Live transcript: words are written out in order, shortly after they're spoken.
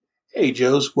Hey,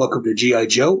 Joes. Welcome to G.I.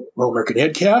 Joe, Real American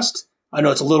Headcast. I know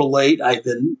it's a little late. I've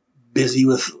been busy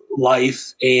with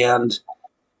life, and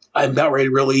I'm about ready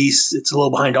to release. It's a little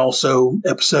behind also.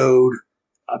 Episode,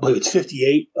 I believe it's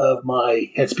 58 of my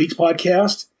Head Speaks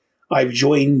podcast. I've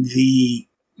joined the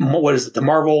Merry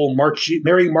Marvel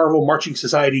Marching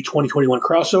Society 2021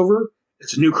 crossover.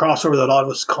 It's a new crossover that a lot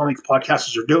of us comics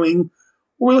podcasters are doing.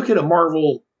 We're looking at a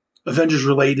Marvel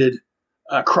Avengers-related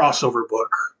crossover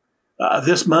book.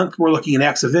 This month, we're looking at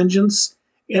Acts of Vengeance,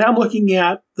 and I'm looking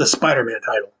at the Spider-Man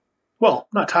title. Well,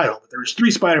 not title, but there's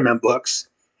 3 Spider-Man books,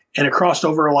 and it crossed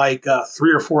over like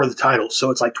 3 or 4 of the titles,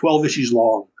 so it's like 12 issues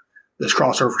long, this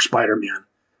crossover for Spider-Man.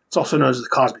 It's also known as the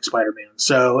Cosmic Spider-Man,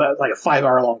 so like a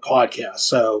 5-hour-long podcast.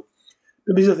 So,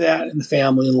 been busy with that and the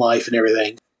family and life and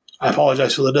everything. I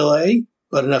apologize for the delay,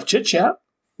 but enough chit-chat.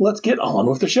 Let's get on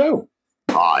with the show.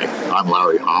 Hi, I'm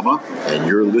Larry Hama, and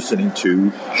you're listening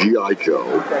to G.I.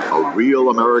 Joe, a Real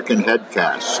American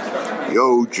Headcast.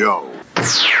 Yo, Joe.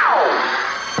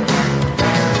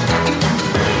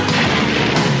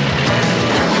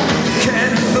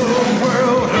 Can the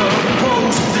world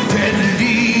oppose the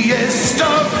deadliest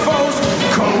of foes?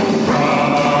 Cobra!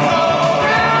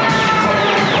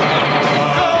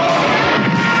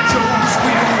 Joes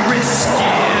will risk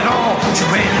it all to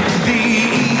end the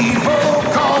evil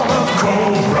call of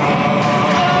Cobra.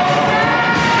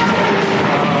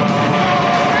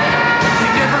 They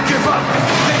never give up,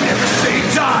 they never say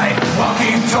die.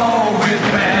 Walking tall with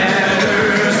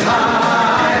banners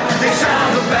high, they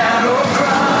sound the battle cry.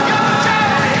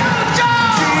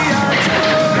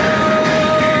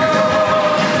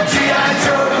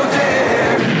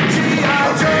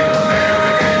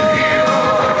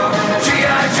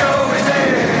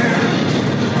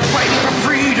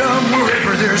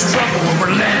 There's trouble over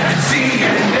land and sea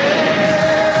and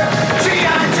air.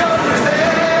 G.I. Joe is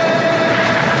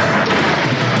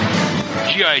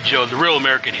there. G.I. Joe, the Real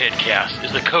American Headcast,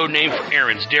 is the code name for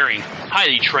Aaron's daring,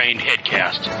 highly trained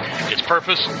headcast. Its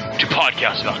purpose? To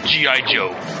podcast about G.I.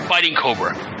 Joe, Fighting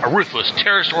Cobra, a ruthless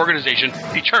terrorist organization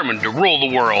determined to rule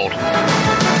the world. G.I.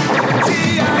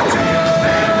 Joe,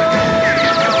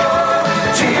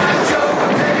 G.I. Joe.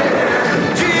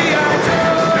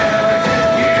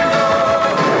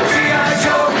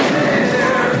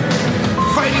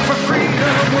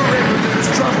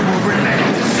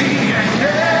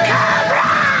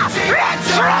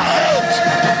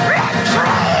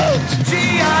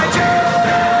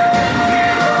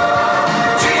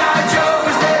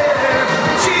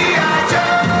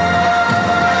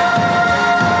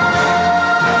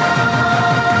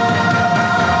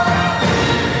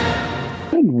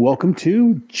 Welcome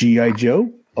to G.I.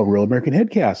 Joe, a Real American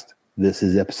Headcast. This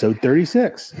is episode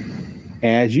 36.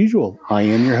 As usual, I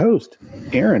am your host,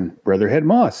 Aaron, Brotherhead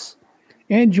Moss.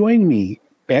 And joining me,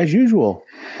 as usual,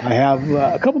 I have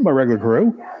a couple of my regular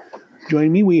crew.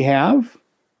 Joining me, we have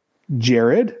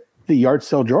Jared, the yard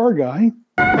sale jar guy.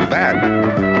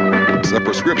 That's a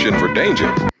prescription for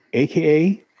danger.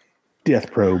 A.K.A.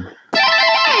 Death Probe.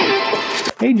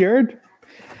 Hey, Jared.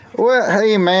 Well,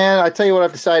 hey, man, I tell you what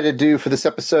I've decided to do for this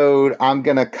episode. I'm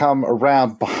going to come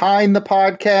around behind the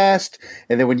podcast,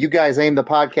 and then when you guys aim the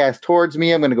podcast towards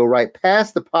me, I'm going to go right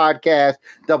past the podcast,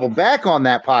 double back on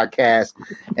that podcast,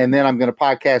 and then I'm going to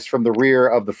podcast from the rear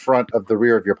of the front of the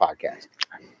rear of your podcast.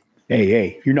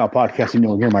 Hey, you're not podcasting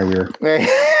no near my rear.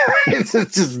 It's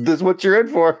just this is what you're in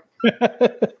for.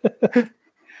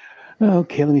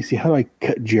 Okay, let me see. How do I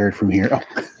cut Jared from here?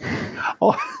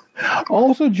 Oh.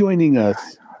 Also joining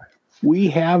us, we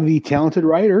have the talented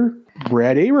writer,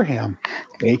 Brad Abraham,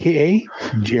 a.k.a.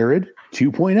 Jared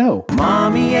 2.0.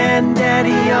 Mommy and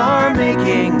Daddy are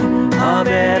making a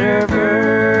better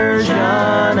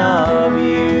version of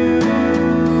you.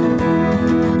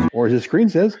 Or as the screen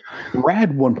says,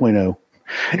 Brad 1.0.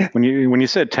 When you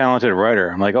said talented writer,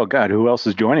 I'm like, oh God, who else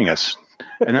is joining us?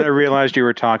 And then I realized you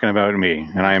were talking about me,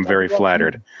 and I am very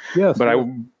flattered. Yes, but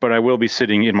I will be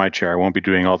sitting in my chair. I won't be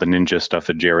doing all the ninja stuff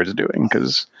that Jared's doing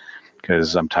because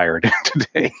I'm tired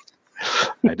today.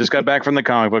 I just got back from the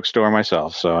comic book store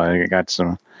myself, so I got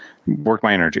worked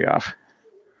my energy off.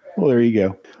 Well, there you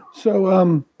go. So,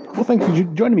 well, thanks for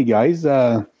joining me, guys.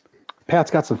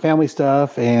 Pat's got some family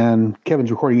stuff, and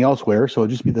Kevin's recording elsewhere, so it'll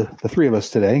just be the three of us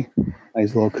today.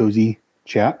 Nice little cozy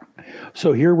chat.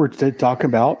 So here we're to talk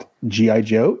about G.I.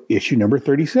 Joe issue number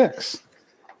 36,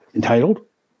 entitled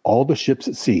All the Ships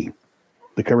at Sea.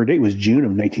 The cover date was June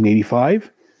of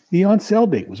 1985. The on-sale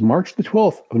date was March the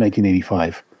 12th of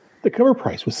 1985. The cover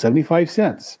price was 75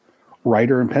 cents.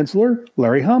 Writer and penciler,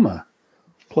 Larry Hama.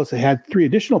 Plus it had 3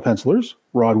 additional pencilers,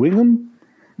 Rod Wingham,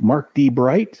 Mark D.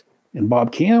 Bright, and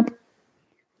Bob Camp.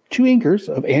 2 inkers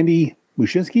of Andy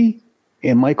Muschinsky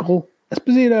and Michael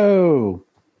Esposito.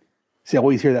 See, I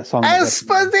always hear that song.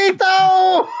 Esposito!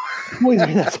 I always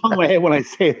hear that song in my head when I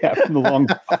say that from the long.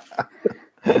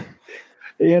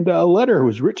 And letter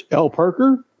was Rich L.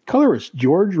 Parker, colorist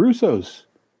George Russos,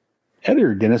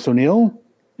 editor Dennis O'Neill,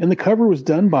 and the cover was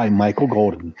done by Michael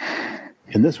Golden.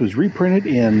 And this was reprinted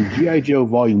in G.I. Joe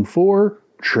Volume 4,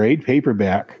 trade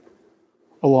paperback,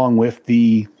 along with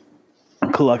the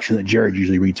collection that Jared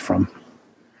usually reads from.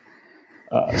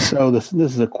 So this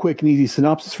is a quick and easy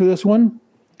synopsis for this one.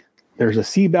 There's a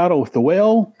sea battle with the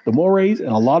whale, the morays, and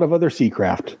a lot of other sea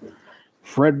craft.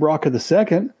 Fred Broca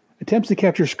II attempts to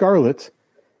capture Scarlet,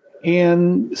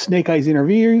 and Snake Eyes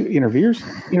intervenes.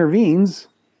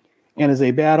 And as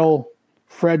they battle,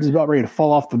 Fred's about ready to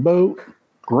fall off the boat,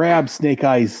 grabs Snake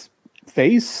Eyes'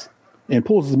 face, and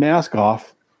pulls his mask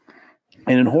off,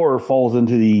 and in horror falls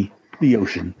into the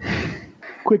ocean.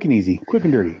 Quick and easy, quick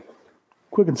and dirty,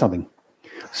 quick and something.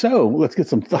 So let's get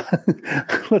some.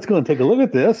 Let's go and take a look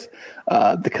at this.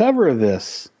 The cover of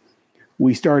this.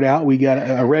 We start out. We got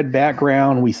a red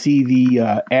background. We see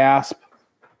the asp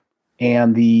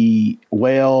and the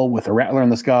whale with a rattler in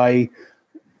the sky.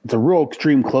 It's a real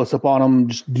extreme close up on them,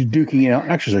 just duking it out.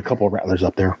 Actually, there's a couple of rattlers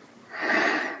up there.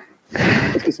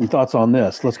 Let's get some thoughts on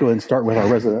this. Let's go ahead and start with our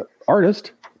resident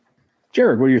artist,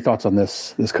 Jared. What are your thoughts on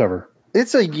this cover?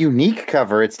 It's a unique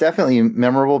cover. It's definitely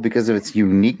memorable because of its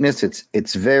uniqueness.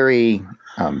 It's very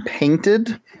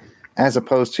painted, as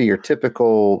opposed to your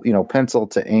typical, pencil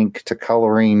to ink to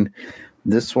coloring.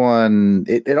 This one,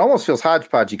 it almost feels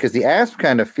hodgepodgey because the asp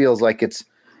kind of feels like it's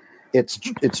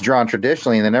drawn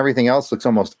traditionally, and then everything else looks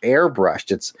almost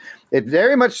airbrushed. It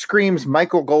very much screams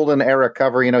Michael Golden era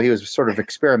cover. He was sort of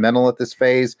experimental at this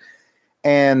phase.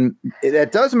 And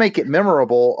that does make it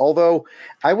memorable, although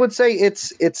I would say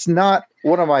it's not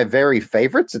one of my very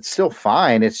favorites. It's still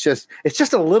fine. It's just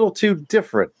a little too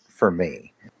different for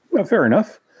me. Well, fair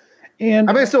enough. And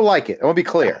I still like it. I want to be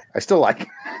clear. I still like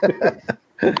it.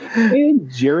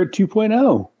 And Jared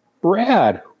 2.0.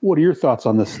 Brad, what are your thoughts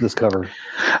on this cover?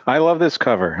 I love this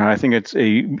cover. I think it's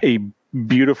a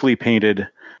beautifully painted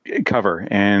cover,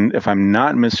 and if I'm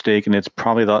not mistaken, it's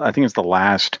probably I think it's the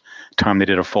last time they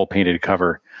did a full painted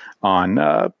cover on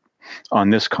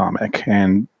this comic.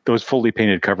 And those fully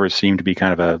painted covers seem to be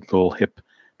kind of a little hip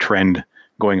trend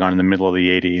going on in the middle of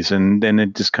the 80s, and then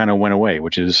it just kind of went away,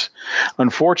 which is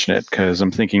unfortunate because I'm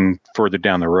thinking further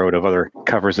down the road of other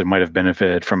covers that might have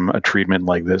benefited from a treatment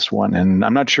like this one. And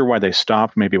I'm not sure why they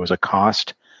stopped. Maybe it was a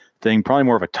cost thing, probably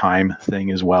more of a time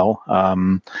thing as well. I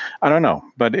don't know,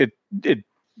 but it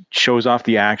shows off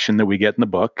the action that we get in the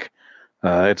book.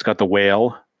 It's got the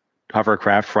whale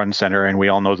hovercraft front and center, and we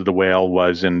all know that the whale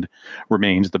was and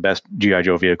remains the best G.I.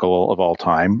 Joe vehicle of all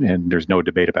time, and there's no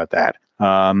debate about that.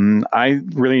 I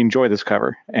really enjoy this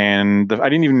cover, and I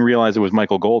didn't even realize it was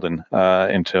Michael Golden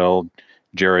until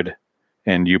Jared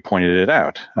and you pointed it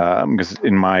out, because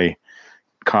in my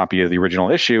copy of the original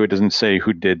issue, it doesn't say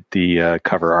who did the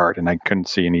cover art, and I couldn't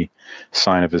see any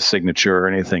sign of his signature or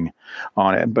anything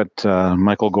on it. But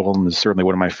Michael Golden is certainly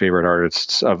one of my favorite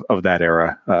artists of that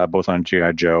era, both on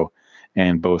G.I. Joe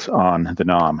and both on the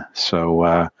Nom. So,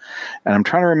 and I'm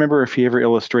trying to remember if he ever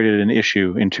illustrated an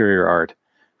issue interior art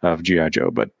of G.I.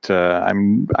 Joe, but I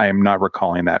am not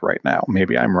recalling that right now.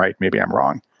 Maybe I'm right, maybe I'm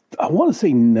wrong. I want to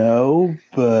say no,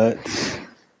 but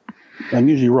I'm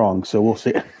usually wrong, so we'll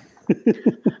see.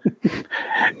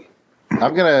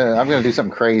 I'm gonna do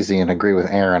something crazy and agree with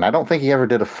Aaron. I don't think he ever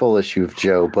did a full issue of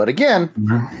Joe, but again,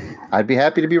 I'd be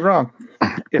happy to be wrong.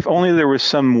 If only there was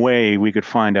some way we could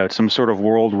find out some sort of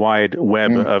worldwide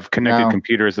web of connected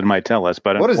computers that might tell us.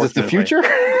 But what is this, the future?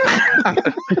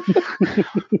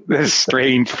 This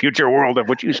strange future world of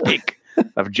which you speak,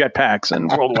 of jetpacks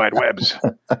and worldwide webs.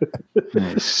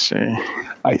 Let's see.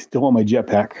 I still want my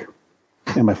jetpack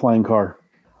and my flying car.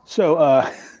 So,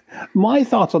 my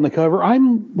thoughts on the cover,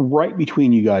 I'm right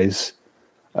between you guys,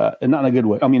 and not in a good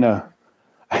way. I mean,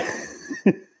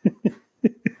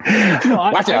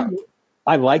 Watch out.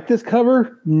 I like this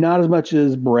cover, not as much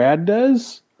as Brad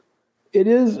does. It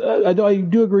is, I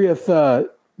do agree with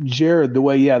Jared, the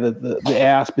way, that the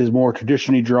asp is more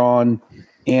traditionally drawn,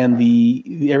 and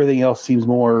the everything else seems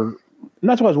more, and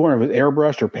that's why I was wondering if it was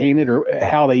airbrushed or painted or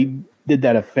how they did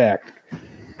that effect.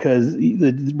 Because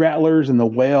the rattlers and the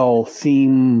whale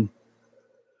seem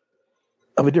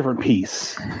of a different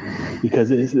piece. Because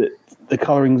the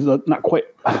coloring's not quite.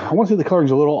 I want to say the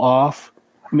coloring's a little off.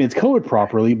 I mean, it's colored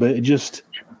properly, but the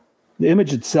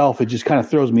image itself, it just kind of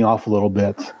throws me off a little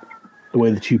bit. The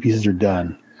way the two pieces are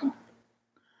done.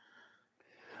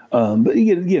 But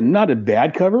again, not a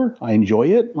bad cover. I enjoy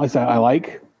it. Like I said, I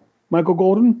like Michael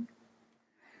Golden,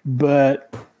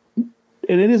 but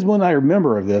and it is one I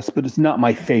remember of this, but it's not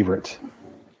my favorite.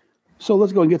 So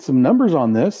let's go and get some numbers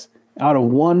on this. Out of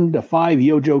 1 to 5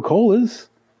 Yojo Colas,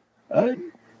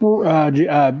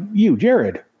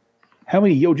 Jared, how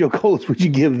many Yojo Colas would you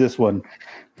give this one?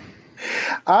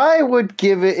 I would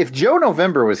give it, if Joe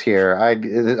November was here, I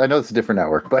know it's a different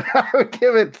network, but I would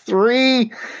give it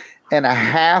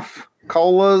 3.5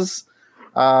 colas.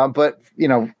 But,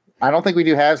 I don't think we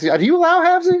do halvesies. Do you allow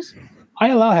halvesies? I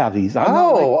allow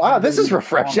halvesies. This is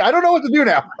refreshing. I don't know what to do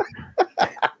now.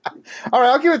 All right,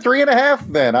 I'll give it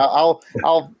 3.5 then. I'll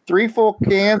 3 full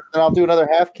cans, and I'll do another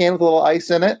half can with a little ice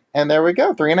in it, and there we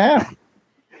go, 3.5.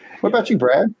 What about you,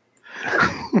 Brad?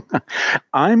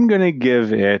 I'm gonna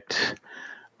give it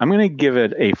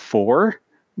a 4,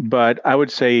 but I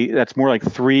would say that's more like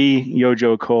 3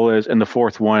 Yojo Colas, and the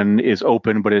fourth one is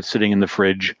open, but it's sitting in the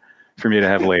fridge for me to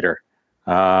have later.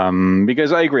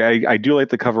 Because I agree, I do like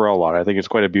the cover a lot. I think it's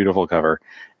quite a beautiful cover,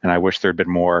 and I wish there'd been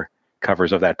more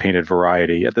covers of that painted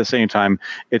variety. At the same time,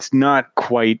 it's not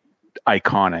quite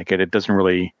iconic, and it doesn't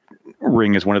really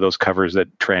ring as one of those covers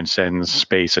that transcends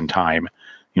space and time.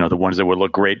 The ones that would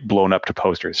look great blown up to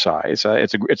poster size.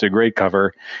 It's a great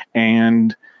cover,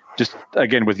 and just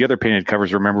again with the other painted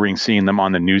covers, remembering seeing them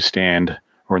on the newsstand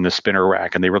or in the spinner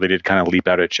rack, and they really did kind of leap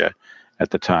out at you at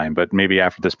the time. But maybe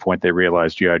after this point, they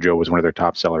realized G.I. Joe was one of their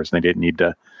top sellers, and they didn't need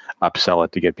to upsell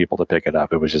it to get people to pick it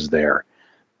up. It was just there.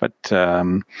 But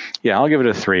I'll give it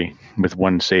a 3 with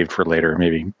one saved for later,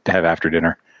 maybe to have after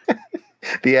dinner.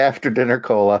 The after dinner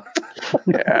cola.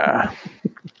 Yeah.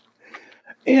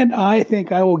 And I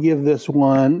think I will give this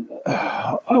one,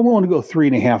 I want to go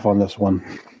 3.5 on this one.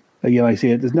 Again, I say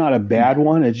it's not a bad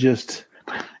one. It's just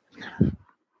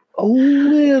a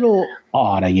little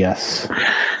odd, I guess.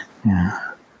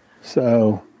 Yeah.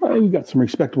 So we've got some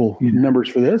respectable numbers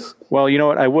for this. Well, you know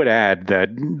what? I would add that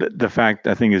the fact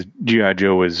I think is G.I.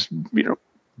 Joe is,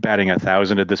 batting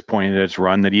 1,000 at this point in its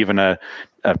run, that even an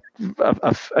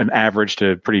average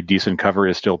to pretty decent cover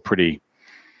is still pretty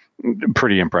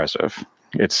impressive.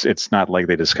 It's not like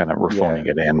they just kind of were phoning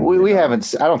it in. We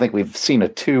haven't. I don't think we've seen a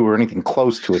 2 or anything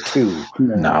close to a 2.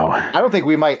 No. I don't think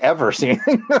we might ever see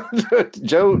anything.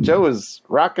 Joe is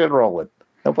rocking and rolling.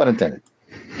 No pun intended.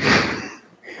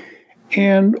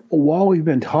 And while we've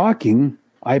been talking,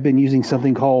 I've been using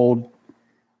something called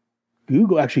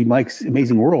Google, actually Mike's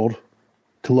Amazing World,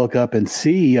 to look up and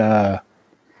see, to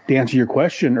answer your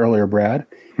question earlier, Brad.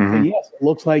 Mm-hmm. And yes, it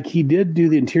looks like he did do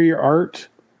the interior art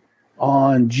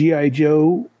on G.I.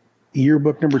 Joe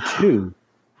yearbook number 2.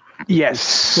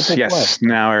 Yes.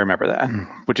 Now I remember that,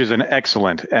 which is an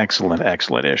excellent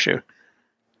issue.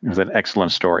 There's an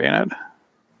excellent story in it.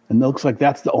 And it looks like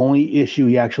that's the only issue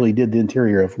he actually did the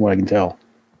interior of, from what I can tell.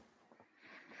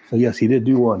 So yes, he did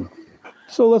do one.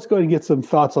 So let's go ahead and get some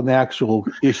thoughts on the actual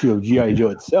issue of G.I. Joe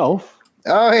itself.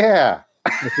 Oh, yeah.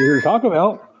 That's what we're here to talk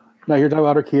about. Now you're talking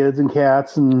about our kids and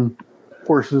cats and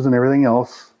horses and everything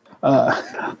else.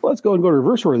 Let's go and go to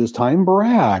reverse order this time.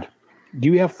 Brad, do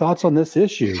you have thoughts on this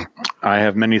issue? I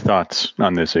have many thoughts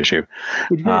on this issue.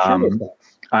 Would you guys share those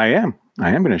thoughts? I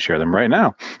am going to share them right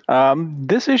now.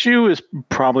 This issue is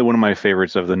probably one of my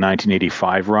favorites of the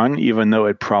 1985 run, even though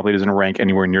it probably doesn't rank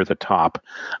anywhere near the top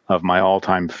of my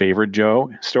all-time favorite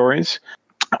Joe stories.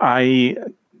 I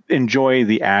enjoy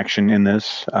the action in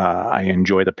this. I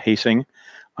enjoy the pacing.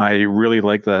 I really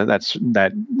like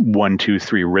that 1, 2,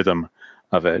 3 rhythm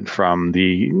of it, from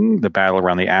the battle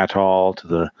around the atoll to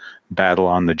the battle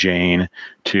on the Jane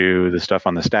to the stuff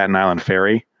on the Staten Island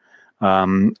ferry.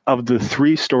 Of the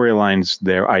 3 storylines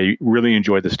there, I really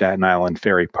enjoyed the Staten Island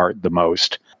ferry part the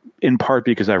most, in part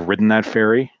because I've ridden that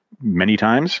ferry many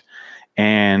times.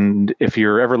 And if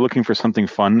you're ever looking for something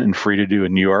fun and free to do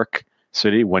in New York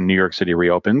City, when New York City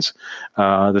reopens,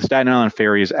 the Staten Island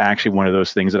ferry is actually one of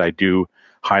those things that I do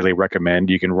highly recommend.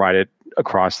 You can ride it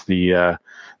across the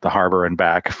harbor and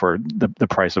back for the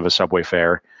price of a subway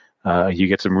fare. You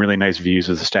get some really nice views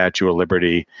of the Statue of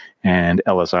Liberty and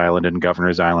Ellis Island and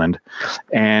Governor's Island.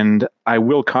 And I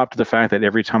will cop to the fact that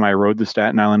every time I rode the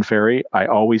Staten Island ferry, I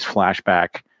always flash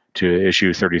back to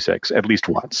issue 36, at least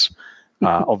once.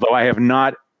 Although I have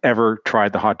not ever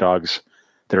tried the hot dogs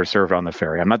that are served on the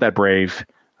ferry. I'm not that brave.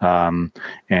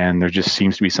 And there just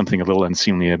seems to be something a little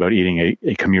unseemly about eating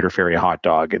a commuter ferry hot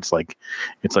dog. It's like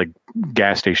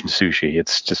gas station sushi.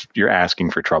 It's just, you're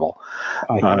asking for trouble.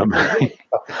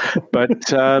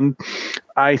 But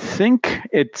I think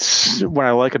it's, what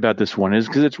I like about this one is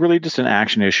because it's really just an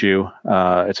action issue.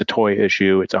 It's a toy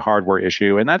issue. It's a hardware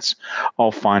issue, and that's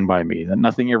all fine by me. That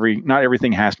not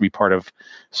everything has to be part of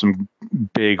some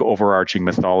big overarching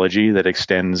mythology that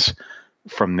extends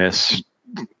from this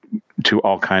to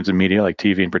all kinds of media, like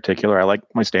TV in particular. I like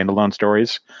my standalone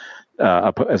stories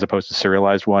as opposed to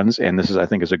serialized ones, and this is, I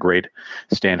think, is a great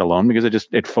standalone because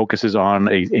it focuses on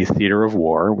a theater of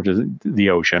war, which is the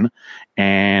ocean,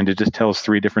 and it just tells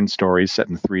 3 different stories set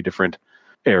in 3 different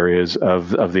areas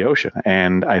of the ocean,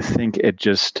 and I think it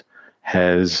just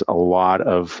has a lot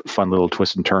of fun little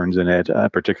twists and turns in it,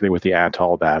 particularly with the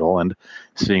atoll battle and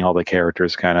seeing all the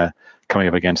characters kind of coming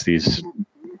up against these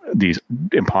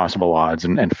impossible odds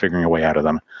and figuring a way out of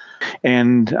them.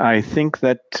 And I think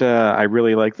that I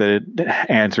really like that it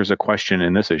answers a question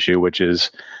in this issue, which is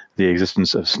the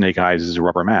existence of Snake Eyes'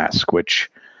 rubber mask,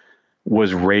 which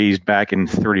was raised back in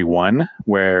 1931,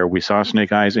 where we saw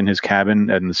Snake Eyes in his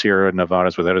cabin in the Sierra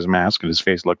Nevadas without his mask, and his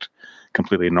face looked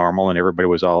completely normal, and everybody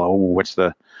was all, "Oh, what's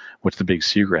the big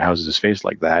secret? How's his face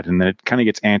like that?" And then it kind of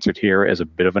gets answered here as a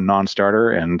bit of a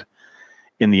non-starter, and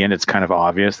in the end, it's kind of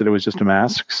obvious that it was just a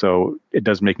mask. So it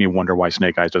does make me wonder why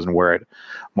Snake Eyes doesn't wear it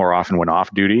more often when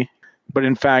off duty. But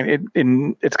in fact,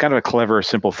 it's kind of a clever,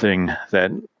 simple thing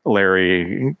that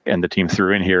Larry and the team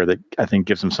threw in here that I think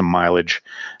gives him some mileage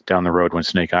down the road when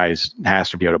Snake Eyes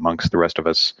has to be out amongst the rest of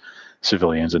us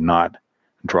civilians and not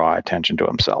draw attention to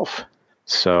himself.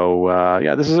 So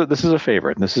this is a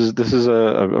favorite. This is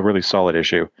a really solid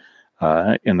issue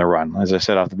in the run. As I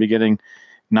said off the beginning,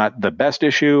 not the best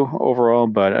issue overall,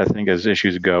 but I think as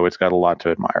issues go, it's got a lot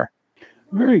to admire.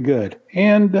 Very good.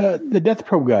 And the Death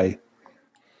Probe guy,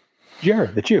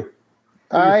 Jared, that's you.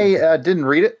 I didn't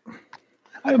read it.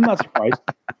 I'm not surprised.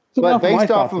 But based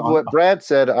off of what Brad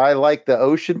said, I like the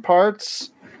ocean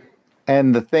parts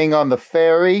and the thing on the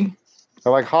ferry. I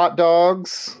like hot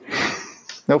dogs.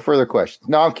 No further questions.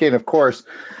 No, I'm kidding, of course.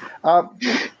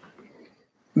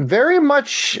 Very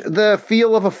much the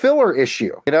feel of a filler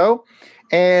issue,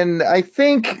 And I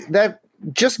think that,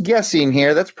 just guessing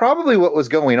here, that's probably what was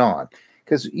going on.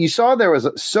 Because you saw there was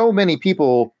so many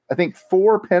people, I think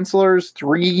 4 pencilers, 2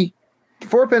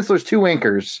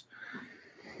 inkers.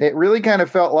 It really kind of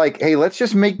felt like, hey, let's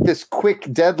just make this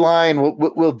quick deadline.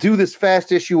 We'll do this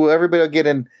fast issue. Everybody will get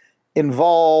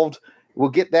involved. We'll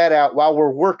get that out while we're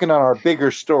working on our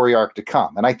bigger story arc to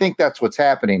come. And I think that's what's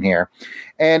happening here.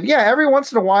 And yeah, every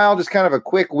once in a while, just kind of a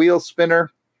quick wheel spinner.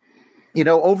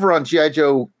 Over on G.I.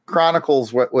 Joe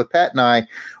Chronicles with Pat and I,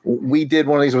 we did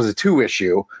one of these, was a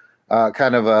 2-issue,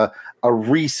 kind of a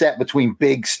reset between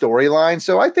big storylines.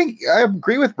 So I think I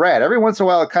agree with Brad. Every once in a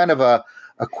while, kind of a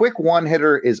quick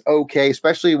one-hitter is okay,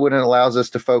 especially when it allows us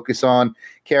to focus on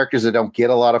characters that don't get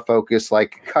a lot of focus,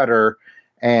 like Cutter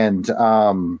and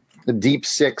Deep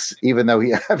Six, even though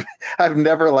I've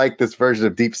never liked this version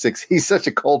of Deep Six. He's such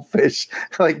a cold fish.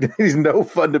 He's no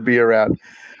fun to be around.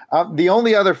 The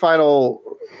only other final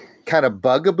kind of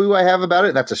bugaboo I have about it,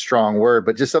 and that's a strong word,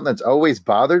 but just something that's always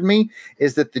bothered me,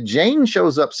 is that the Jane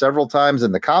shows up several times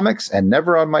in the comics and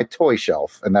never on my toy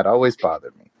shelf, and that always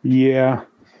bothered me. Yeah,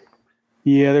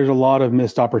 there's a lot of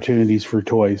missed opportunities for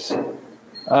toys.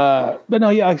 But no,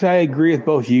 I agree with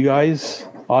both you guys,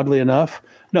 oddly enough.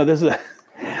 No, this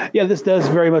does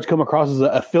very much come across as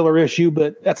a filler issue,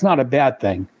 but that's not a bad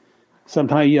thing.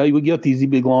 Sometimes, you would get these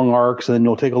big long arcs, and then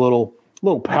you'll take a little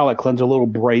palate cleanser, a little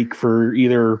break for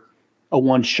either a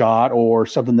one shot or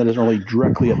something that doesn't really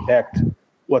directly affect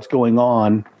what's going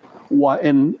on.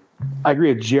 And I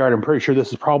agree with Jared. I'm pretty sure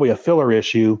this is probably a filler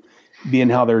issue, being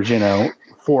how there's,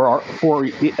 4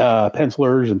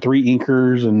 pencilers and 3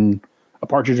 inkers and a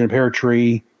partridge in a pear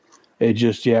tree. It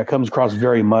just, it comes across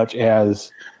very much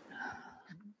as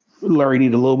Larry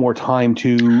needed a little more time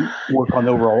to work on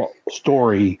the overall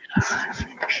story.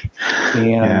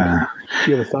 And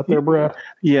you have a thought there, Brad?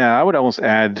 Yeah, I would almost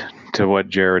add to what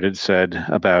Jared had said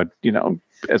about,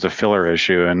 as a filler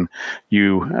issue, and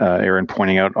you, Aaron,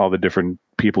 pointing out all the different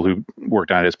people who worked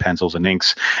on it as pencils and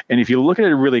inks. And if you look at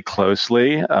it really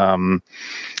closely, the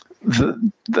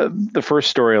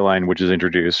first storyline which is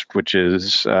introduced, which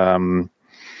is the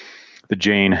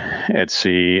Jane at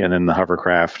sea and then the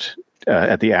hovercraft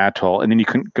at the atoll, and then you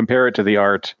can compare it to the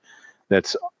art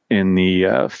that's in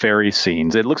the ferry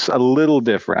scenes. It looks a little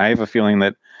different. I have a feeling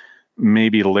that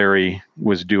maybe Larry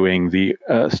was doing the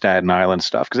Staten Island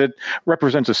stuff because it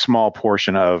represents a small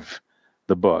portion of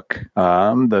the book.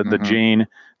 The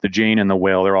Jane and the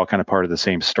whale, they're all kind of part of the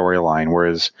same storyline,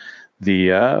 whereas the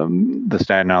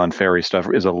Staten Island ferry stuff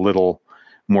is a little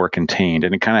more contained,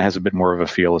 and it kind of has a bit more of a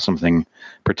feel of something,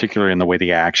 particularly in the way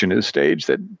the action is staged,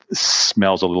 that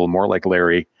smells a little more like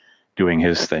Larry doing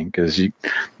his thing, because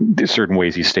there's certain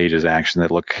ways he stages action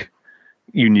that look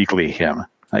uniquely him,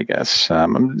 I guess,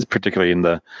 particularly in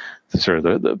the sort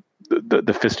of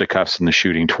the fisticuffs and the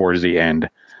shooting towards the end,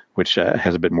 which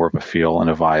has a bit more of a feel and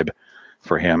a vibe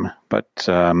for him. But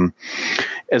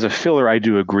as a filler, I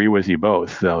do agree with you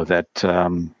both, though, that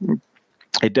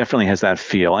it definitely has that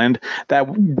feel. And that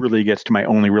really gets to my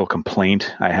only real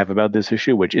complaint I have about this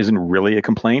issue, which isn't really a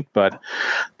complaint, but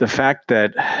the fact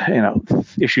that,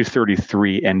 issue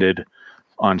 33 ended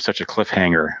on such a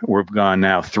cliffhanger. We've gone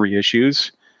now 3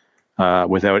 issues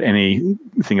without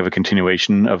anything of a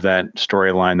continuation of that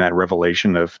storyline, that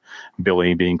revelation of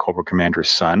Billy being Cobra Commander's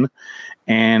son.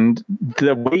 And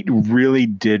the wait really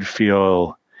did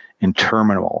feel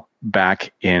interminable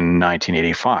back in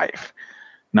 1985.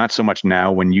 Not so much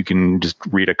now when you can just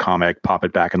read a comic, pop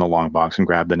it back in the long box and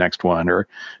grab the next one, or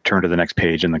turn to the next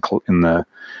page in the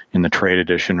trade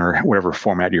edition or whatever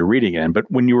format you're reading in. But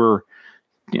when you were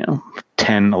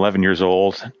 10, 11 years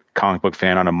old, comic book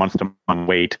fan on a month-to-month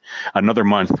wait, another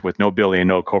month with no Billy and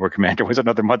no Cobra Commander was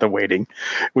another month of waiting,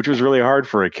 which was really hard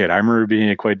for a kid. I remember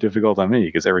being quite difficult on me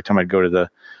because every time I'd go to the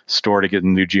store to get the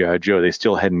new G.I. Joe, they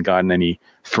still hadn't gotten any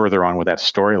further on with that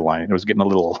storyline. It was getting a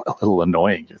little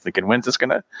annoying. You're thinking, when's it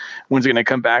gonna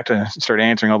come back to start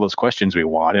answering all those questions we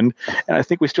want? And I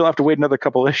think we still have to wait another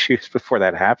couple issues before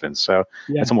that happens. So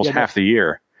that's almost half the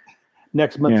year.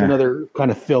 Next month's another kind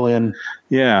of fill in.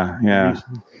 Yeah.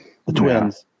 The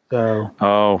twins. So.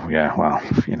 Oh yeah, well,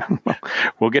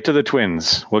 we'll get to the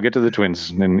twins. We'll get to the twins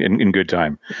in good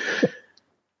time.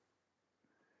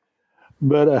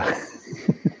 But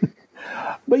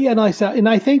yeah, nice. And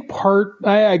I think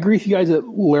I agree with you guys that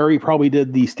Larry probably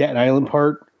did the Staten Island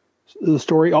part of the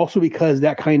story, also because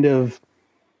that kind of,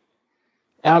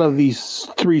 out of these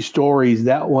 3 stories,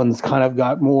 that one's kind of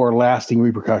got more lasting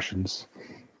repercussions.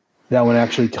 That one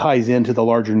actually ties into the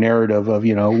larger narrative of,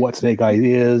 what Snake Eyes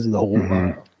is, the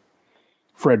whole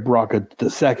Fred Braca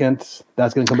II.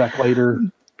 That's going to come back later.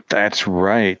 That's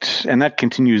right. And that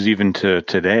continues even to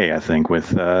today, I think, with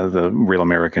the Real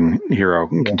American Hero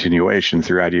continuation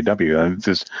through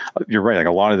IDW. You're right. Like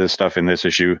a lot of this stuff in this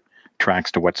issue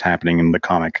tracks to what's happening in the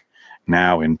comic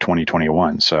now in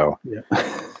 2021. So,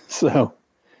 so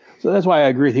that's why I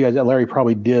agree with you guys that Larry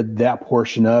probably did that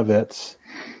portion of it.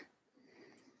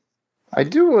 I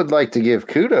would like to give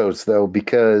kudos though,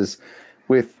 because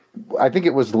I think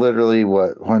it was literally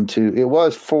it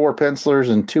was 4 pencilers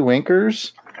and 2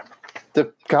 inkers.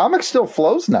 The comic still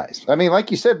flows nice. I mean,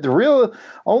 like you said, the real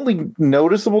only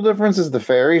noticeable difference is the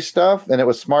fairy stuff, and it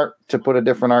was smart to put a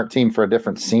different art team for a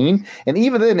different scene. And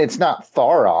even then, it's not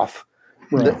far off.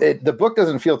 Right. The book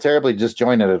doesn't feel terribly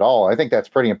disjointed at all. I think that's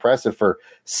pretty impressive for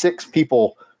 6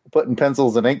 people putting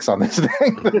pencils and inks on this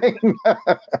thing.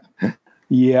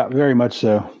 Yeah, very much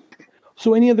so.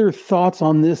 So any other thoughts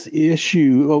on this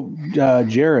issue,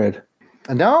 Jared?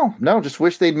 No, just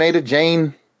wish they'd made a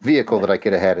Jane vehicle that I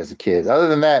could have had as a kid. Other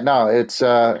than that, no, it's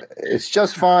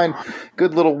just fine.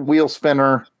 Good little wheel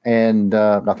spinner, and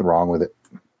nothing wrong with it.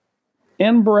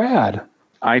 And Brad?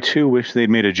 I, too, wish they'd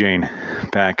made a Jane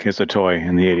back as a toy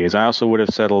in the 80s. I also would have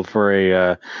settled for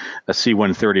a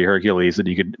C-130 Hercules that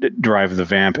you could drive the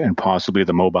Vamp and possibly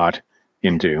the Mobot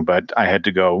into, but I had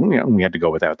to go, we had to go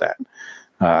without that.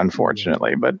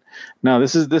 Unfortunately, but no,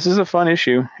 this is a fun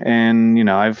issue, and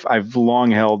I've long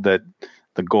held that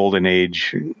the golden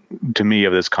age to me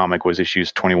of this comic was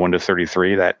issues 21 to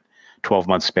 33, that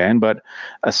 12-month span. But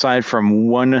aside from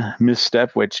one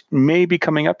misstep, which may be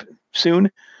coming up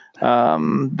soon,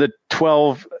 the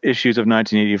 12 issues of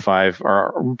 1985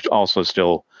 are also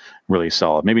still really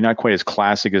solid. Maybe not quite as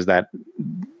classic as that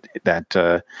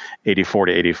 84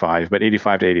 to 85, but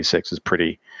 85 to 86 is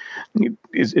pretty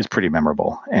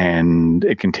memorable, and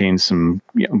it contains some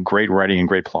great writing and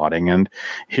great plotting. And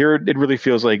here it really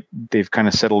feels like they've kind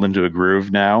of settled into a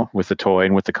groove now with the toy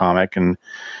and with the comic, and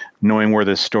knowing where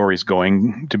this story's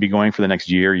going to be going for the next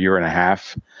year and a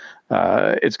half.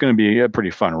 It's going to be a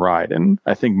pretty fun ride. And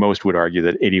I think most would argue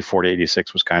that 84 to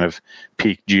 86 was kind of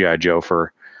peak G.I. Joe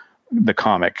for the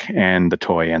comic and the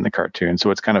toy and the cartoon.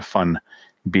 So it's kind of fun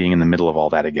being in the middle of all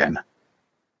that again.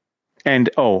 And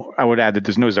I would add that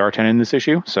there's no Zartan in this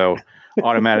issue, so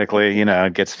automatically,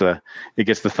 it gets the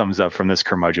thumbs up from this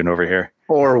curmudgeon over here.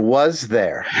 Or was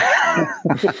there?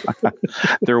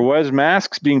 There was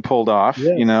masks being pulled off.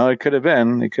 Yes. It could have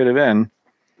been.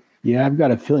 Yeah, I've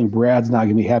got a feeling Brad's not going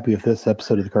to be happy with this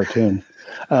episode of the cartoon.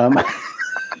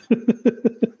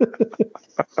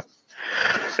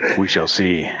 We shall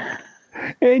see.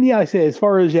 And I say, as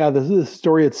far as the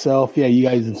story itself, you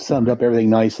guys have summed up everything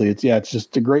nicely. It's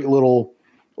just a great little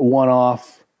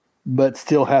one-off, but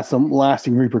still has some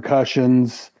lasting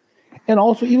repercussions. And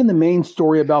also, even the main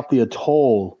story about the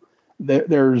atoll,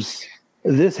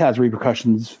 this has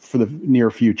repercussions for the near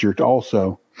future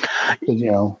also.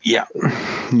 Cobra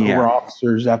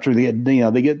officers, after they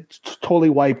get totally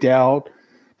wiped out,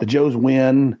 the Joes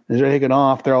win, as they're taking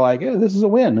off, they're like, yeah, this is a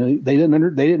win. They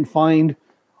didn't find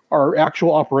our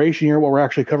actual operation here, what we're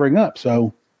actually covering up.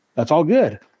 So that's all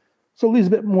good. So it leaves a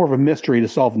bit more of a mystery to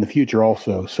solve in the future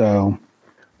also. So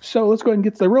let's go ahead and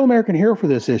get to the Real American Hero for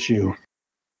this issue.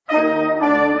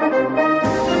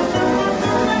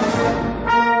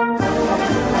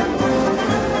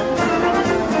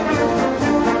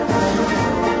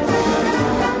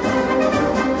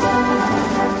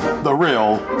 The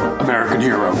Real American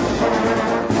Hero.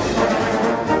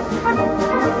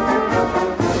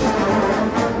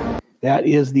 That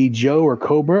is the Joe or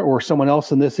Cobra or someone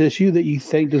else in this issue that you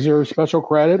think deserves special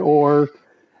credit or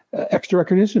extra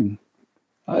recognition.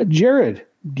 Jared,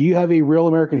 do you have a Real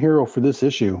American Hero for this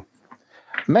issue?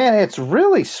 Man, it's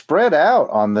really spread out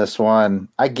on this one.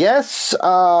 I guess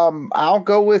I'll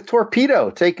go with Torpedo,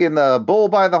 taking the bull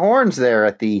by the horns there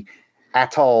at the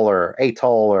atoll, or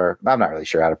I'm not really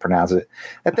sure how to pronounce it,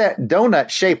 at that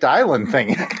donut-shaped island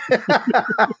thing.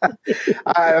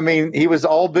 I mean, he was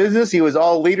all business. He was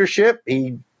all leadership.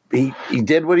 He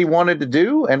did what he wanted to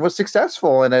do and was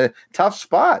successful in a tough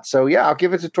spot. So, yeah, I'll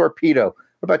give it to Torpedo.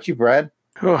 What about you, Brad?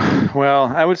 Oh, well,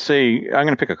 I would say I'm going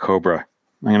to pick a Cobra.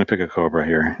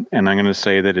 Here, and I'm going to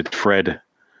say that it's Fred.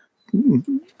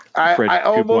 I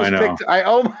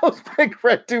almost picked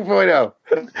Fred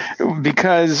 2.0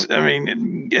 because I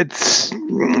mean it's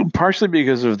partially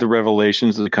because of the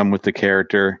revelations that come with the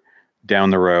character down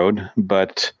the road,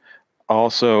 but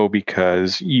also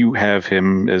because you have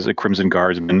him as a Crimson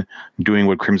Guardsman doing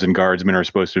what Crimson Guardsmen are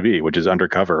supposed to be, which is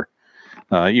undercover.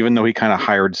 Even though he kind of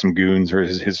hired some goons, or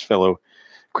his fellow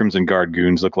Crimson Guard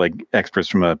goons look like extras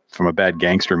from a bad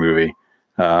gangster movie.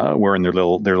 Wearing their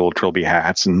little trilby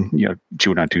hats and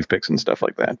chewing on toothpicks and stuff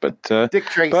like that. But Dick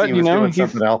Tracy was doing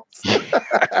something else.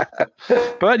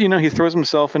 But he throws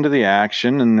himself into the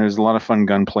action, and there's a lot of fun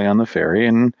gunplay on the ferry,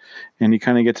 and he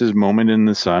kind of gets his moment in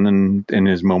the sun and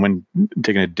his moment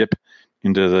taking a dip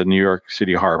into the New York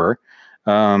City harbor.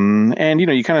 And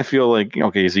you kind of feel like,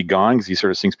 okay, is he gone? Because he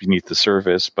sort of sinks beneath the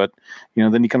surface. But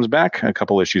then he comes back a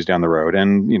couple issues down the road,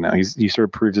 and he sort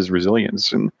of proves his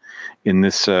resilience in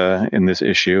this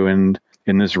issue and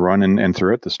in this run and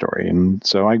throughout the story. And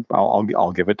so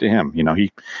I'll give it to him.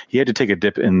 He had to take a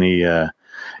dip in the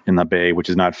bay, which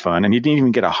is not fun, and he didn't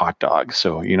even get a hot dog.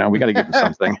 So we got to give him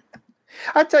something.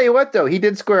 I tell you what, though, he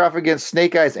did square off against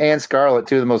Snake Eyes and Scarlet,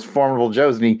 two of the most formidable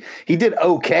Joes, and he did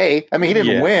okay. I mean, he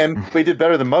didn't win, but he did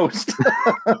better than most.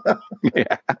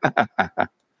 Yeah.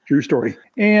 True story.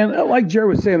 And like Jared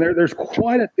was saying, there's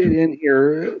quite a bit in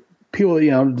here. People,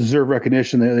 deserve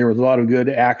recognition. There was a lot of good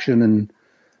action, and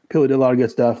people did a lot of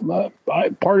good stuff.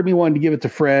 Part of me wanted to give it to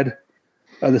Fred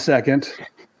the second.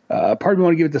 Part of me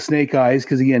wanted to give it to Snake Eyes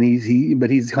because, again,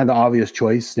 he's kind of the obvious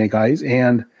choice, Snake Eyes,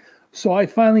 and so I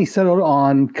finally settled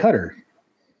on Cutter.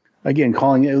 Again,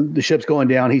 calling it, the ship's going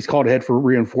down. He's called ahead for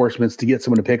reinforcements to get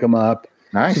someone to pick him up.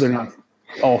 Nice. So they're not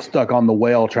all stuck on the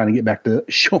whale trying to get back to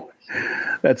shore.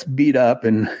 That's beat up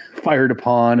and fired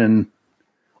upon and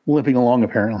limping along,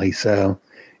 apparently. So,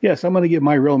 yes, I'm going to give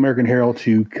my Real American Hero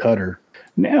to Cutter.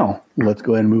 Now, let's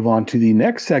go ahead and move on to the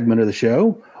next segment of the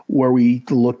show where we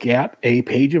look at a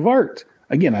page of art.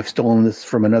 Again, I've stolen this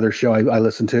from another show I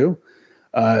listened to.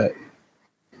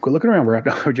 Quit looking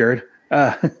around, Jared.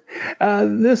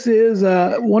 This is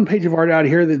one page of art out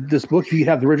here. This book, if you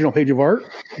have the original page of art,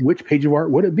 which page of art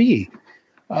would it be?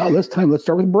 Let's start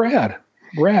with Brad.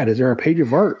 Brad, is there a page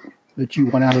of art that you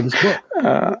want out of this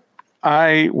book?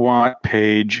 I want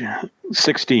page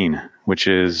 16, which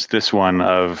is this one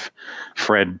of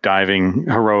Fred diving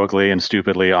heroically and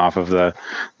stupidly off of the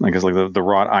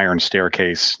wrought iron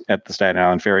staircase at the Staten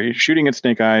Island Ferry, shooting at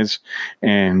Snake Eyes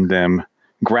and them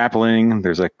grappling.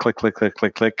 There's a click, click, click,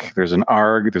 click, click. There's an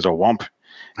arg. There's a whomp,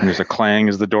 and there's a clang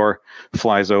as the door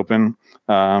flies open.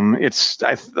 I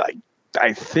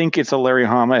think it's a Larry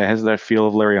Hama. It has that feel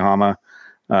of Larry Hama.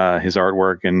 His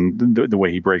artwork and the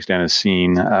way he breaks down his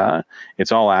scene.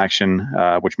 It's all action,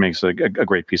 which makes a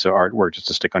great piece of artwork just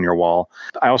to stick on your wall.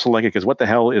 I also like it because what the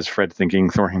hell is Fred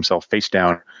thinking, throwing himself face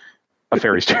down a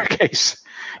ferry staircase?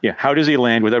 Yeah, how does he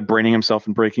land without braining himself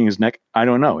and breaking his neck? I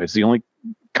don't know. It's the only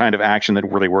kind of action that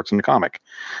really works in the comic.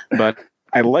 But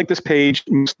I like this page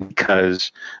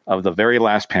because of the very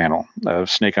last panel of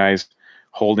Snake Eyes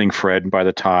holding Fred by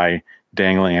the tie,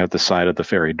 dangling out the side of the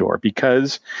ferry door,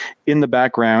 because in the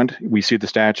background we see the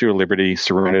Statue of Liberty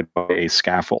surrounded by a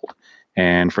scaffold.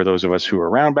 And for those of us who were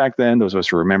around back then, those of us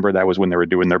who remember, that was when they were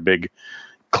doing their big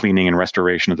cleaning and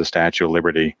restoration of the Statue of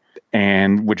Liberty,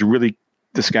 and which really,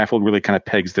 the scaffold really kind of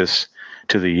pegs this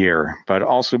to the year. But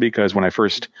also because when I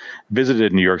first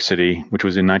visited New York City, which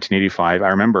was in 1985, I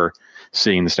remember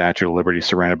seeing the Statue of Liberty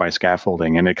surrounded by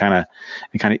scaffolding, and it kind of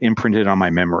imprinted on my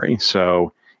memory.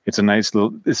 So this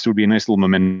would be a nice little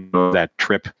memento of that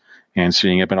trip and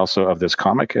seeing it, but also of this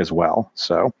comic as well.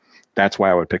 So that's why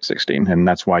I would pick 16, and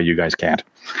that's why you guys can't.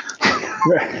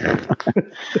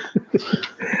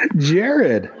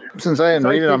 Jared. Since I didn't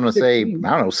read it, I'm going to say, I don't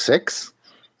know, 6.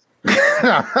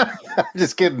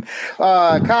 Just kidding.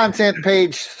 Content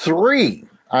page 3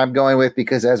 I'm going with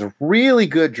because it has a really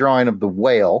good drawing of the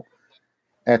whale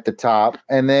at the top.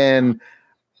 And then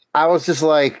I was just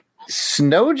like,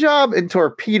 Snow Job and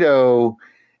Torpedo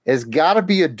has got to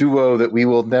be a duo that we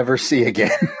will never see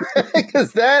again.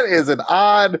 Because that is an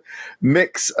odd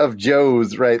mix of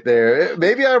Joes right there.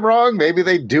 Maybe I'm wrong. Maybe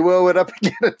they duo it up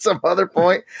again at some other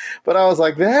point. But I was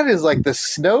like, that is like the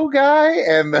snow guy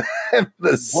and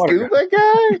the scuba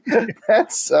guy.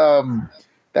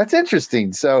 That's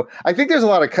interesting. So I think there's a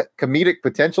lot of comedic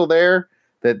potential there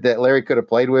that Larry could have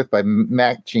played with by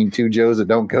matching two Joes that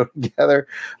don't go together.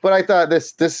 But I thought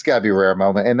this has got to be a rare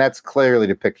moment, and that's clearly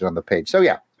depicted on the page. So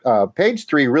yeah, page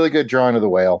 3, really good drawing of the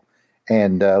whale,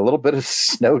 and a little bit of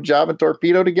Snow Job and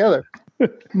Torpedo together.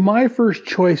 My first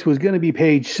choice was going to be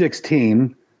page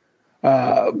 16,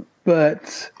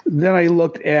 but then I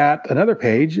looked at another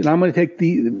page, and I'm going to take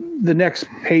the next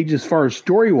page as far as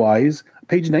story-wise,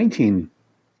 page 19,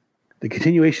 the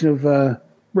continuation of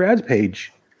Brad's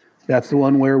page. That's the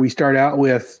one where we start out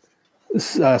with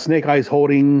Snake Eyes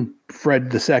holding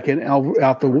Fred II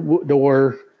out the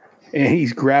door, and he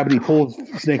pulls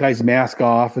Snake Eyes' mask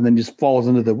off, and then just falls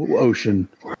into the ocean.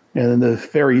 And then the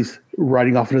ferry's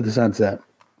riding off into the sunset.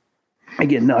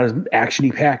 Again, not as action-y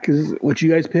packed as what you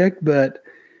guys picked, but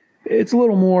it's a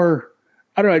little more.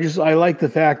 I don't know. I like the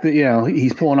fact that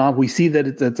he's pulling off. We see that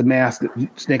it's a mask that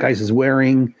Snake Eyes is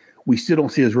wearing. We still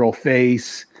don't see his real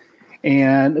face.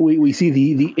 And we see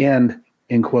the end,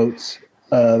 in quotes,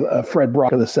 of Fred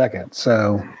Brock II.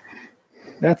 So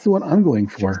that's the one I'm going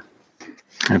for.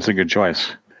 That's a good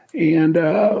choice. And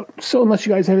so unless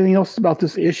you guys have anything else about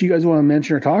this issue you guys want to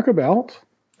mention or talk about.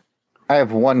 I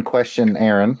have one question,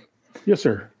 Aaron. Yes,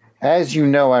 sir. As you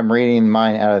know, I'm reading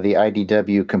mine out of the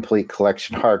IDW Complete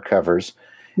Collection hardcovers.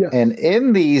 Yes. And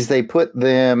in these, they put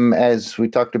them, as we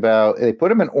talked about, they put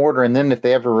them in order. And then if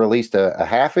they ever released a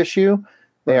half issue,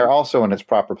 they are also in its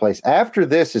proper place. After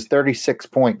this is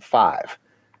 36.5,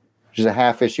 which is a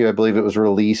half issue. I believe it was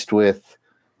released with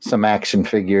some action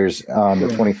figures on the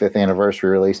 25th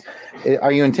anniversary release.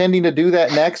 Are you intending to do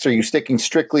that next, or are you sticking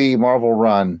strictly Marvel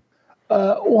Run?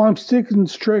 Well, I'm sticking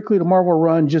strictly to Marvel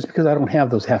Run just because I don't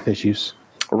have those half issues.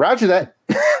 Roger that.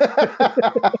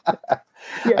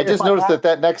 Yeah, I just noticed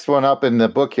that next one up in the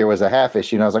book here was a half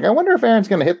issue, and I was like, I wonder if Aaron's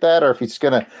going to hit that, or if he's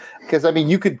going to, because I mean,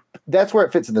 you could. That's where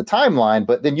it fits in the timeline,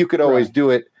 but then you could always do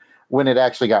it when it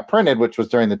actually got printed, which was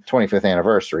during the 25th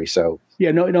anniversary. So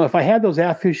yeah, no. If I had those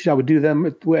half issues, I would do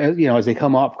them, as they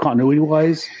come up continuity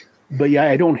wise. But yeah,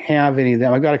 I don't have any of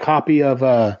them. I've got a copy of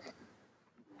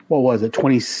what was it,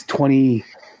 2021?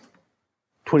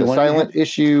 The silent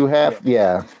issue half,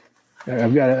 yeah.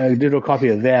 I've got a digital copy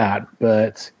of that,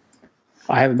 but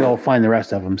I haven't been able to find the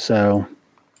rest of them. So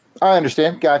I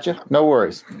understand. Gotcha. No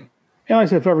worries. And like I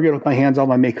said, if I ever get with my hands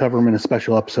on, I may cover them in a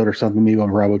special episode or something. Maybe on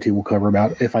Bravo Team will cover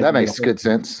about if I. That makes good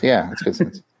sense. Yeah, that's good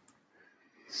sense.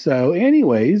 So,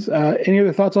 anyways, any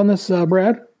other thoughts on this,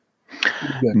 Brad?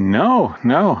 Good. No.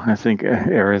 I think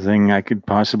everything I could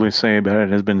possibly say about it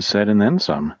has been said and then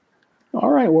some. All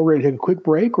right, well, we're going to take a quick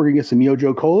break. We're going to get some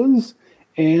Yojo Colas,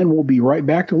 and we'll be right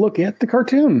back to look at the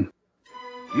cartoon.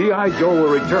 G.I. Joe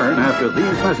will return after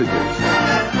these messages.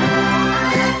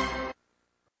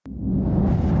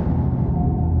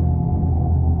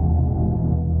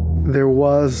 There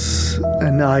was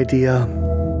an idea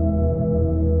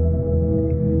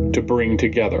to bring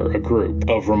together a group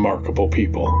of remarkable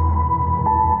people.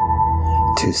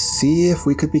 To see if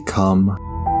we could become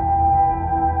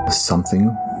something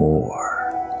more.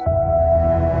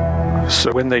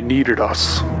 So when they needed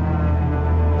us,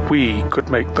 we could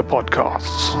make the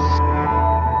podcasts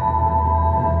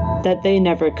that they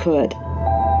never could.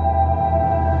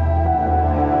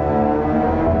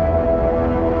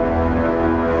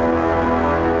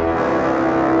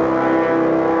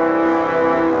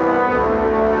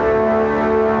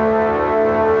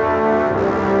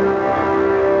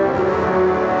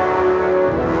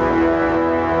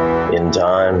 In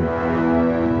time,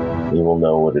 you will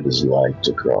know what it is like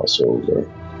to cross over.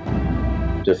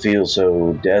 To feel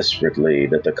so desperately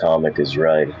that the comic is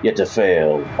right, yet to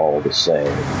fail all the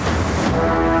same.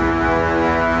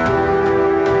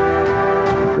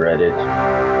 Dread it.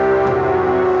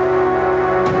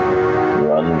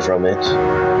 Run and from it,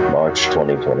 March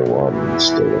 2021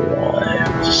 still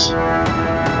arrives.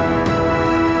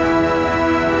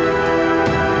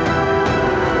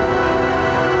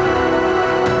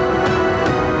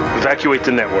 Evacuate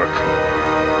the network.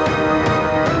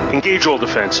 Engage all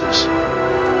defenses.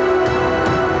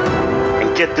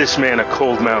 And get this man a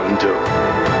cold Mountain Dew.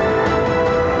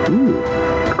 Ooh,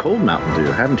 a cold Mountain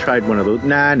Dew. Haven't tried one of those.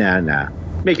 Nah.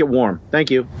 Make it warm.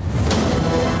 Thank you.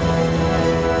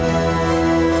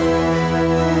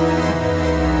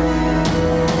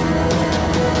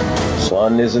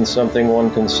 Sun isn't something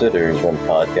one considers when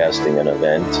podcasting an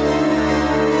event.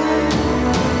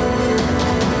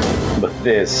 But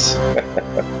this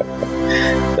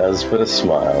does put a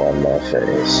smile on my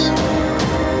face.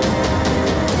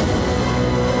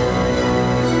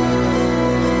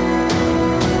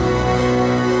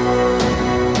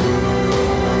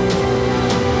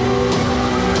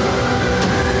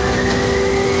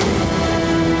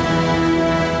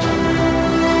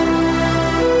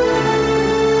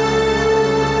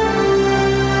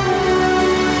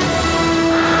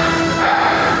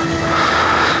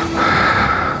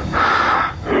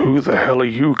 Who the hell are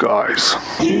you guys?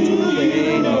 Do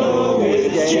they know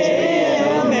it's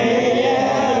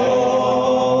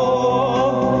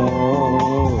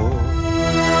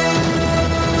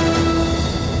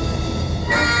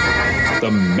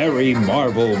The Merry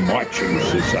Marvel Marching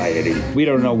Society. We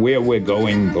don't know where we're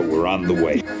going, but we're on the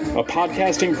way. A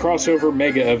podcasting crossover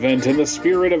mega event in the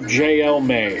spirit of J.L.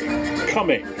 May.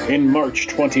 Coming in March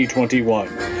 2021.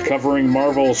 Covering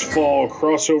Marvel's fall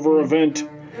crossover event,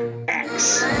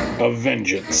 Acts of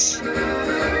Vengeance.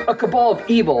 A cabal of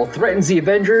evil threatens the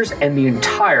Avengers and the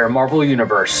entire Marvel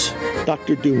Universe.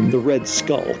 Dr. Doom, the Red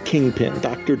Skull, Kingpin,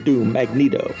 Dr. Doom,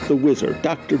 Magneto, the Wizard,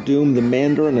 Dr. Doom, the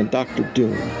Mandarin, and Dr.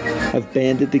 Doom have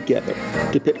banded together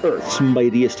to pit Earth's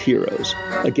mightiest heroes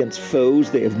against foes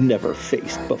they have never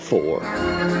faced before.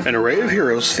 An array of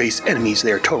heroes face enemies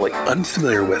they are totally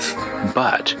unfamiliar with.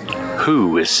 But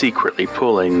who is secretly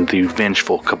pulling the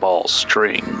vengeful cabal's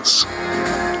strings?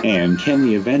 And can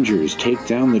the Avengers take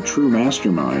down the true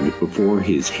mastermind before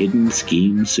his hidden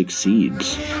scheme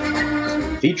succeeds?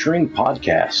 Featuring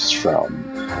podcasts from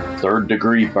Third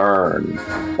Degree Burn,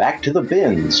 Back to the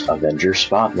Bins Avenger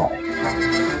Spotlight,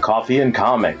 Coffee and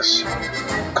Comics,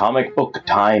 Comic Book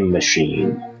Time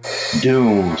Machine,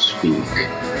 Doom Speak,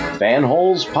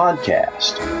 Fanholes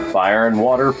Podcast, Fire and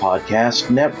Water Podcast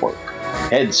Network,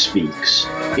 Head Speaks,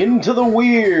 Into the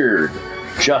Weird,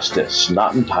 Justice,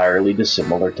 not entirely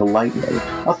dissimilar to Lightning,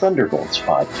 a Thunderbolts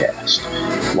podcast,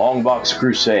 Longbox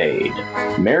Crusade,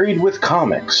 Married with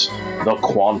Comics, The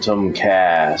Quantum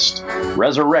Cast,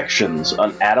 Resurrections,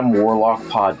 an Adam Warlock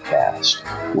podcast,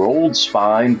 Rolled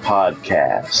Spine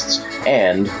Podcasts,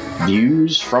 and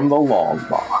Views from the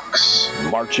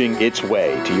Longbox. Marching its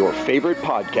way to your favorite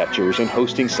podcatchers and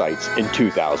hosting sites in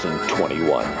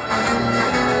 2021.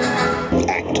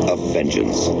 Act of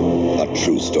Vengeance, a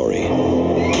true story.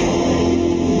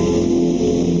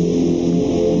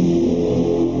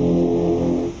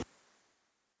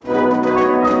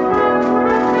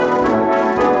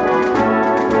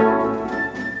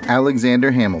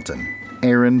 Alexander Hamilton,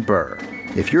 Aaron Burr.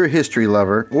 If you're a history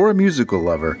lover or a musical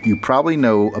lover, you probably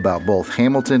know about both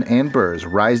Hamilton and Burr's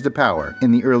rise to power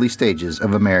in the early stages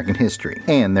of American history,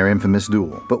 and their infamous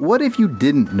duel. But what if you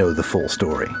didn't know the full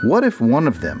story? What if one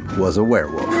of them was a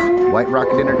werewolf? White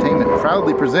Rocket Entertainment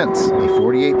proudly presents a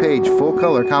 48-page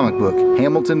full-color comic book,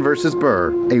 Hamilton vs.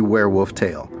 Burr, A Werewolf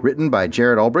Tale. Written by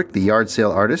Jared Albrecht, the yard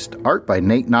sale artist, art by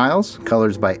Nate Niles,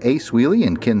 colors by Ace Wheely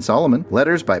and Ken Solomon,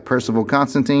 letters by Percival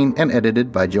Constantine, and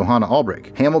edited by Johanna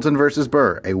Albrecht. Hamilton vs.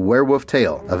 Burr, A Werewolf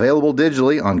Tale. Available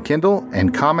digitally on Kindle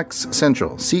and Comics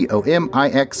Central,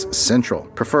 COMIX Central.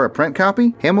 Prefer a print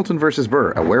copy? Hamilton vs.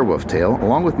 Burr, A Werewolf Tale,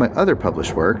 along with my other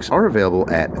published works, are available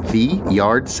at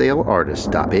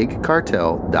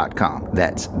theyardsaleartist.bigcartel.com.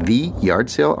 That's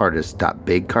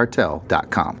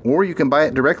theyardsaleartist.bigcartel.com. Or you can buy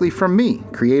it directly from me,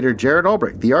 creator Jared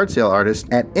Albrecht, the yard sale artist,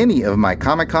 at any of my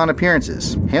Comic-Con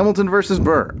appearances. Hamilton vs.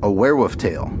 Burr, A Werewolf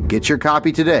Tale. Get your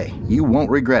copy today. You won't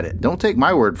regret it. Don't take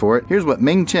my word for it. Here's what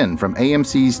Ming Chen from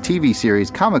AMC's TV series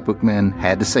Comic Book Men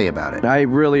had to say about it. I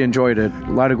really enjoyed it.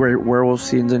 A lot of great werewolf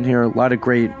scenes in here. A lot of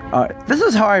great... this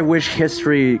is how I wish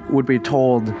history would be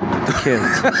told to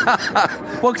kids.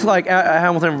 Books like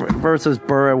Hamilton vs.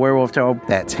 Burr, A Werewolf Tale.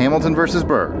 That's Hamilton vs.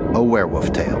 Burr, A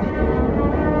Werewolf Tale.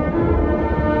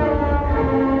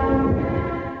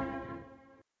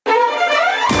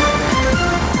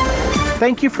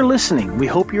 Thank you for listening. We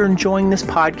hope you're enjoying this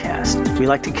podcast. We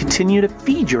like to continue to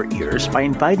feed your ears by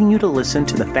inviting you to listen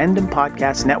to the Fandom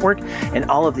Podcast Network and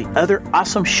all of the other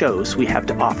awesome shows we have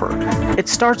to offer. It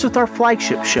starts with our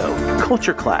flagship show,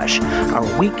 Culture Clash,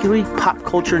 our weekly pop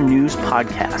culture news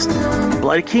podcast.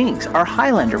 Blood of Kings, our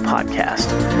Highlander podcast.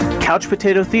 Couch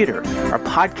Potato Theater, our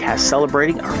podcast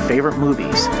celebrating our favorite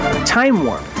movies. Time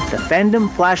Warp, the Fandom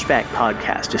Flashback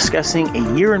podcast discussing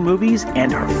a year in movies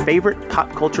and our favorite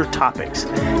pop culture topics.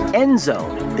 End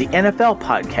Zone, the NFL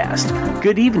podcast.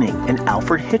 Good Evening, an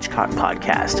Alfred Hitchcock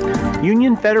podcast.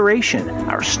 Union Federation,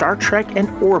 our Star Trek and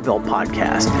Orville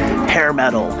podcast. Hair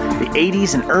Metal, the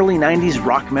 80s and early 90s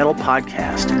rock metal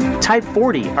podcast. Type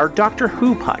 40, our Doctor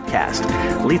Who podcast.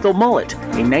 Lethal Mullet,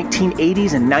 a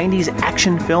 1980s and 90s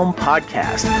action film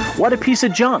podcast. What a Piece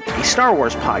of Junk, a Star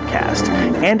Wars podcast.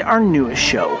 And our newest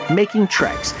show, Making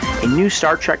Treks, a new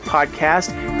Star Trek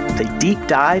podcast with a deep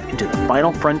dive into the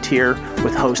final frontier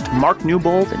with host Mark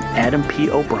Newbold and Adam P.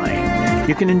 O'Brien.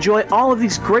 You can enjoy all of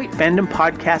these great Fandom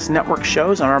Podcast Network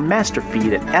shows on our master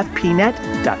feed at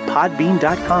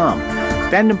fpnet.podbean.com.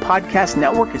 Fandom Podcast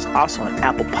Network is also on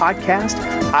Apple Podcast,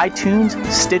 iTunes,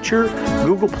 Stitcher,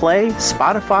 Google Play,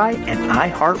 Spotify, and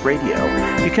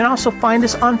iHeartRadio. You can also find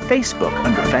us on Facebook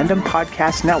under Fandom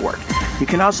Podcast Network. You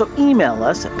can also email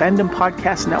us at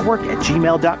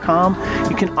fandompodcastnetwork@gmail.com.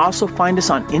 You can also find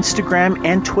us on Instagram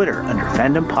and Twitter under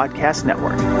Fandom Podcast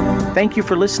Network. Thank you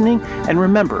for listening, and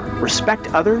remember,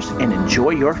 respect others and enjoy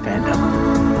your fandom.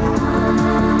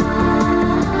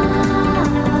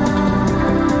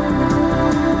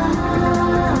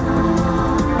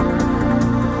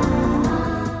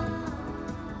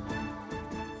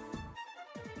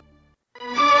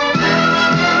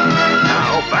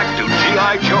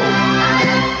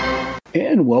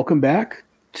 And welcome back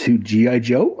to G.I.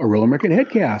 Joe, a Real American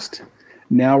Headcast.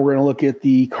 Now we're going to look at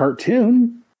the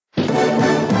cartoon. Yo,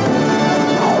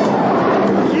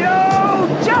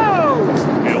 Joe!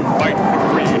 He'll fight for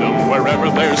freedom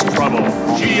wherever there's trouble.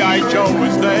 G.I. Joe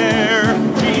is there.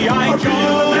 G.I.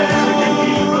 Joe, American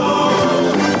hero.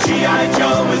 G.I.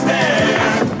 Joe is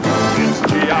there. It's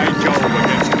G.I. Joe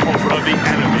against Cobra, the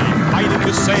enemy, fighting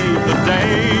to save the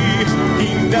day. He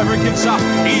never gives up,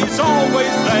 he's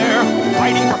always there,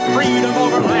 fighting for freedom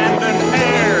over land and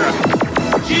air.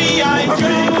 G.I.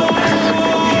 Joe!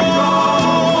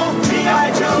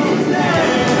 G.I. Joe's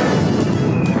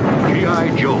there!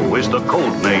 G.I. Joe is the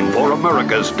code name for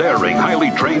America's daring,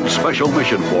 highly trained Special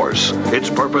Mission Force. Its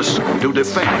purpose, to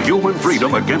defend human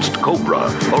freedom against Cobra,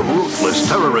 a ruthless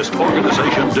terrorist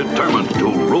organization determined to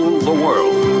rule the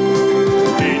world.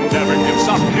 He never gives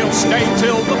up, he'll stay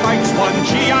till the fight's won.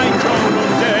 G.I. Joe will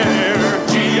dare.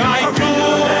 G.I. Joe!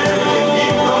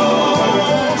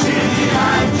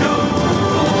 G.I.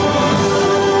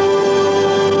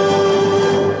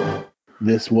 Joe!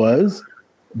 This was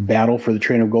Battle for the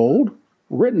Train of Gold,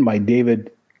 written by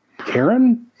David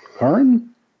Caron.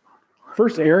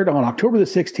 First aired on October the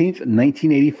 16th,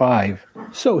 1985.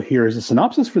 So here is a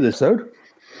synopsis for this episode.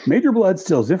 Major Blood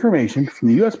steals information from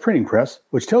the U.S. printing press,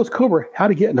 which tells Cobra how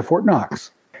to get into Fort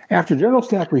Knox. After General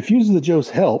Stack refuses the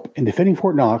Joe's help in defending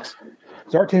Fort Knox,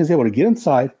 Zartan is able to get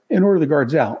inside and order the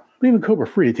guards out, leaving Cobra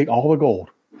free to take all the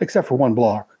gold, except for one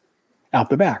block.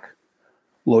 Out the back.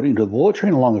 Loading into the bullet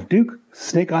train along with Duke,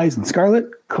 Snake Eyes, and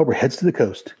Scarlet, Cobra heads to the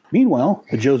coast. Meanwhile,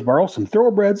 the Joes borrow some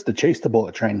thoroughbreds to chase the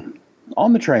bullet train.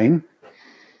 On the train,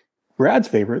 Brad's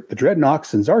favorite, the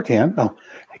Dreadnoks and Zartan,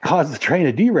 caused the train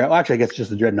to derail. Actually, I guess it's just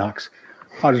the Dreadnoks.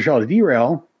 Caused the shell to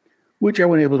derail, which I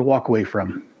wasn't able to walk away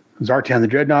from. Zartan and the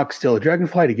Dreadnoks steal a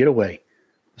dragonfly to get away.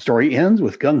 The story ends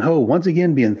with Gung Ho once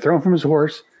again being thrown from his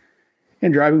horse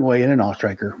and driving away in an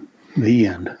all-striker. The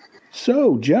end.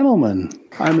 So, gentlemen,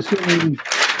 I'm assuming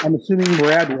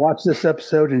Brad watched this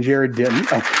episode and Jared didn't.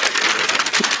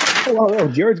 Oh,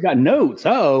 Jared's got notes.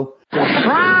 Oh.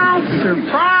 Surprise,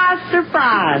 surprise,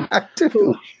 surprise. I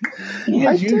do.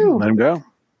 I do. Let him go.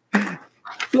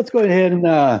 Let's go ahead and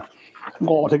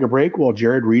we'll take a break while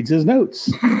Jared reads his notes.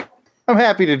 I'm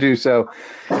happy to do so.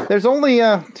 There's only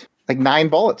like 9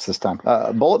 bullets this time.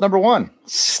 Bullet number 1.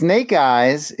 Snake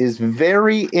Eyes is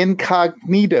very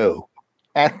incognito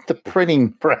at the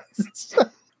printing press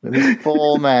with his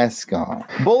full mask on.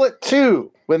 Bullet 2.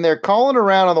 When they're calling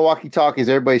around on the walkie-talkies,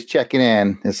 everybody's checking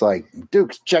in. It's like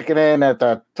Duke's checking in at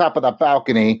the top of the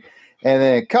balcony. And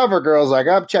then Cover Girl's like,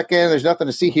 I'm checking in. There's nothing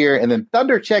to see here. And then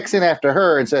Thunder checks in after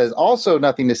her and says, also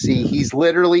nothing to see. He's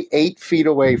literally 8 feet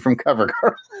away from Cover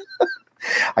Girl.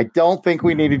 I don't think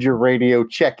we needed your radio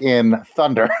check-in,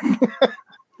 Thunder.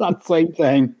 Not the same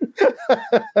thing.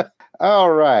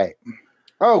 All right.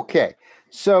 Okay.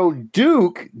 So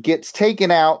Duke gets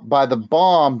taken out by the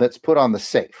bomb that's put on the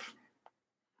safe.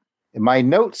 My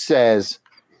note says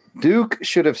Duke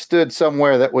should have stood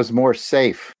somewhere that was more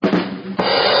safe.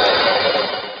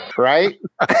 Right?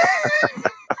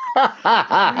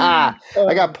 I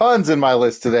got puns in my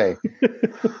list today.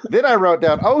 Then I wrote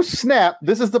down, oh snap,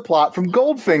 this is the plot from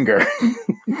Goldfinger.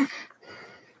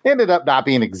 Ended up not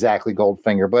being exactly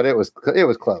Goldfinger, but it was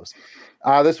close.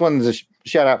 This one is a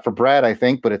shout out for Brad, I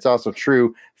think, but it's also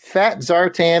true. Fat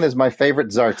Zartan is my favorite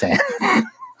Zartan.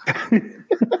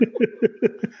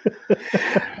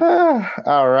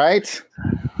 All right.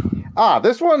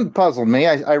 This one puzzled me.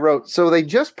 I wrote, so they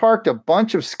just parked a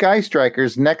bunch of Sky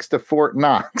Strikers next to Fort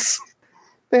Knox.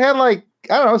 They had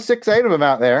 6, 8 of them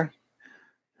out there.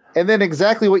 And then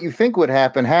exactly what you think would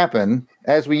happen happened.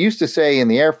 As we used to say in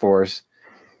the Air Force,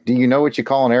 do you know what you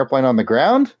call an airplane on the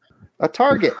ground? A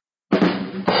target.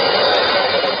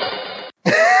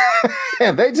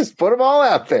 And they just put them all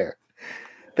out there.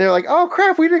 They're like, oh,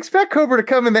 crap, we didn't expect Cobra to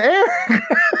come in the air.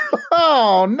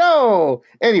 Oh, no.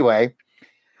 Anyway,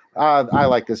 I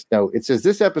like this note. It says,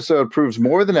 this episode proves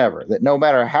more than ever that no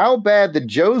matter how bad the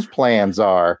Joe's plans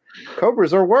are,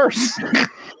 Cobras are worse.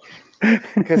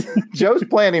 Because Joe's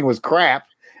planning was crap,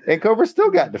 and Cobra still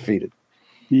got defeated.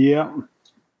 Yeah.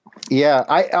 Yeah.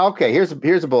 Okay, here's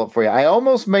a bullet for you. I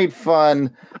almost made fun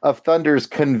of Thunder's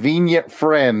convenient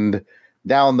friend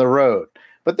down the road.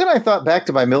 But then I thought back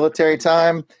to my military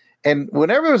time, and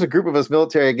whenever there was a group of us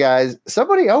military guys,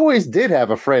 somebody always did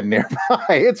have a friend nearby.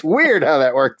 It's weird how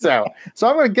that works out. So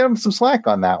I'm going to give them some slack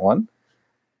on that one.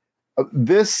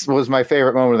 This was my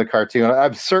favorite moment of the cartoon.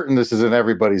 I'm certain this is in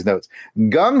everybody's notes.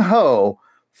 Gung Ho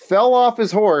fell off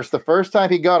his horse the first time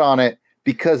he got on it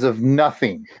because of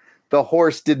nothing. The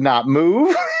horse did not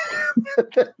move.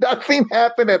 Nothing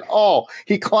happened at all.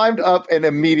 He climbed up and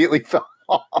immediately fell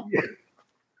off.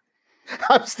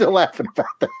 I'm still laughing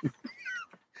about that.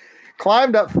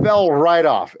 Climbed up, fell right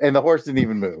off, and the horse didn't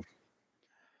even move.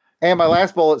 And my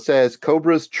last bullet says,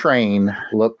 Cobra's train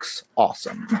looks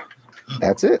awesome.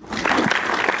 That's it.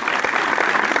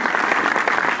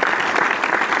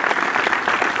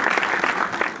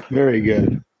 Very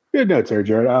good. Good notes there,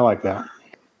 Jared. I like that.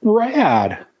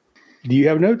 Rad. Do you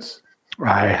have notes?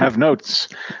 I have notes.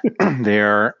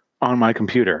 They're on my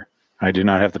computer. I do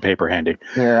not have the paper handy.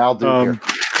 Here, I'll do it here.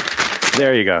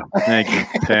 There you go. Thank you.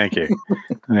 Thank you.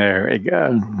 There we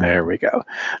go. There we go.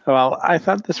 Well, I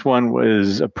thought this one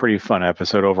was a pretty fun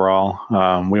episode overall.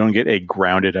 We don't get a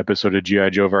grounded episode of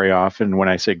G.I. Joe very often. When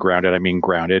I say grounded, I mean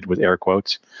grounded with air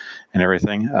quotes and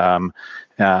everything.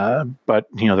 But,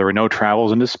 there were no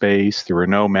travels into space. There were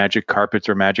no magic carpets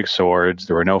or magic swords.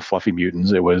 There were no fluffy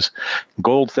mutants. It was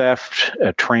gold theft,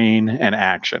 a train, and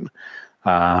action.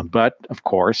 But, of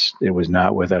course, it was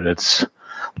not without its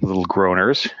little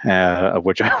groaners, of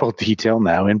which I will detail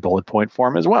now in bullet point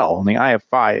form as well. Only I have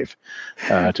 5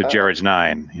 to Jared's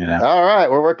 9. All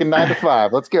right, we're working 9 to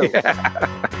 5. Let's go. Tumble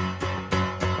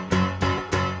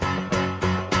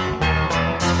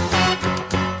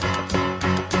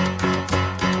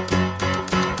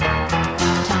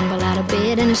out of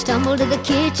bed and I stumble to the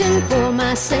kitchen, pour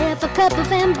myself a cup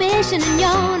of ambition and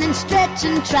yawn and stretch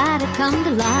and try to come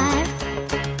to life.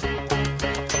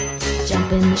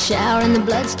 Jump in the shower and the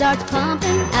blood starts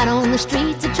pumping. Out on the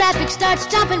streets, the traffic starts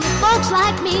jumping with folks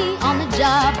like me on the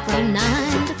job from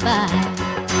 9 to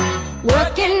 5.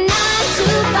 Working 9 to 5.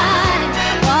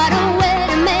 What a way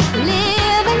to make a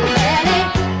living. Barely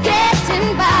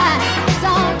getting by. It's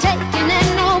all taking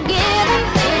and no giving.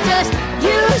 They just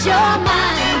use your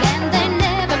mind and they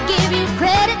never give you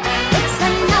credit. It's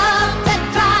enough to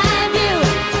drive you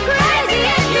crazy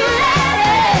if you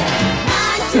let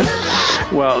it. 9 to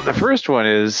 5. Well, the first one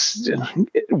is,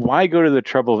 why go to the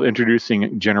trouble of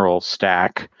introducing General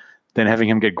Stack, then having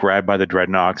him get grabbed by the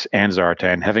Dreadnoks and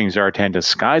Zartan, having Zartan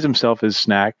disguise himself as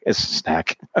Stack,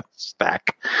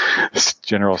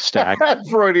 General Stack.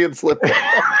 Freudian slip.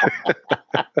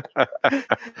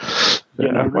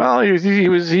 Well, he'd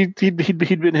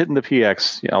been hitting the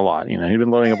PX a lot. He'd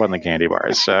been loading up on the candy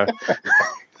bars. So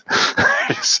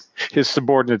his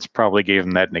subordinates probably gave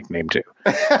him that nickname too.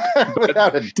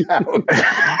 Without a doubt.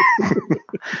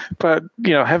 But,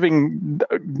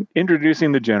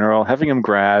 introducing the general, having him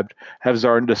grabbed, have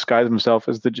Zartan disguise himself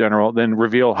as the general, then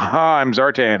reveal, I'm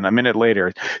Zartan a minute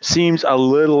later, seems a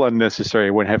little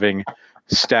unnecessary when having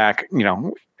Stack,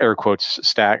 air quotes,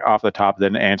 Stack off the top,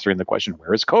 then answering the question,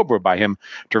 where is Cobra, by him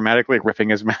dramatically ripping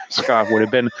his mask off would have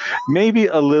been maybe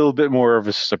a little bit more of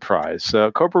a surprise.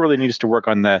 So Cobra really needs to work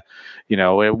on the,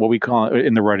 what we call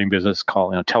in the writing business,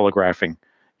 telegraphing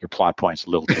your plot points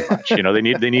a little too much. They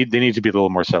need to be a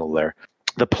little more subtle there.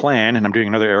 The plan, and I'm doing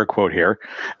another air quote here,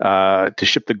 to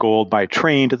ship the gold by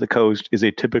train to the coast is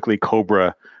a typically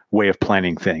Cobra way of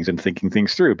planning things and thinking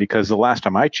things through. Because the last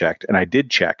time I checked, and I did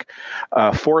check,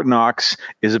 Fort Knox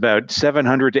is about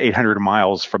 700 to 800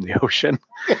 miles from the ocean.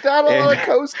 Not on the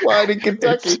coastline in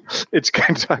Kentucky. It's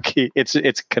Kentucky.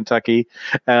 It's Kentucky.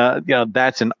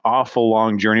 That's an awful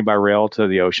long journey by rail to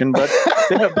the ocean.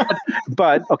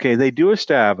 But okay, they do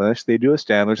establish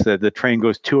that the train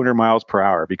goes 200 miles per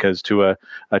hour, because to a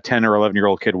 10 or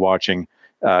 11-year-old kid watching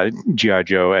G.I.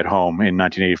 Joe at home in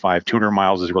 1985, 200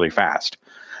 miles is really fast.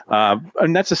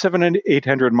 And that's a 700 to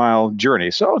 800 mile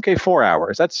journey. So, okay, 4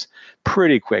 hours. That's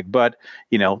pretty quick. But,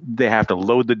 they have to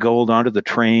load the gold onto the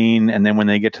train. And then when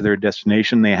they get to their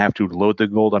destination, they have to load the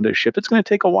gold onto a ship. It's going to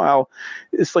take a while.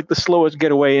 It's like the slowest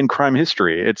getaway in crime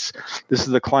history. This is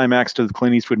the climax to the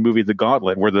Clint Eastwood movie, The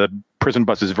Gauntlet, where the prison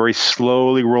bus is very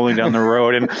slowly rolling down the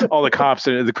road, and all the cops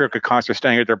and the crooked cops are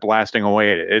standing there blasting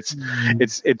away at it.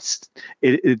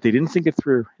 They didn't think it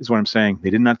through, is what I'm saying. They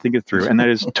did not think it through, and that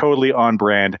is totally on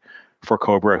brand for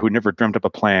Cobra, who never dreamt up a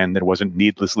plan that wasn't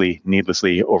needlessly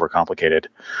overcomplicated.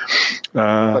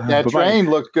 But that train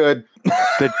looked good.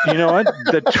 You know what?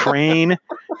 The train.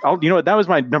 That was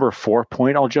my number 4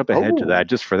 point. I'll jump ahead to that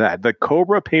just for that. The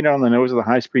Cobra painted on the nose of the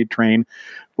high-speed train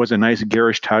was a nice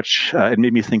garish touch. It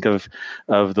made me think of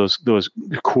those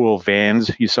cool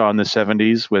vans you saw in the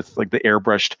 70s with like the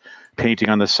airbrushed painting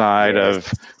on the side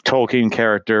of Tolkien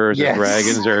characters or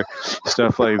dragons or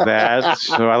stuff like that.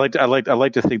 So I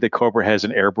like to think that Cobra has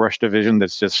an airbrush division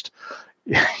that's just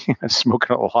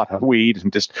smoking a lot of weed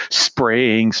and just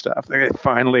spraying stuff.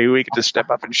 Finally, we get to step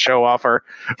up and show off our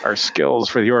skills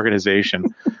for the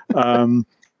organization.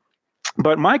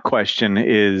 But my question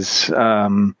is,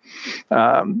 how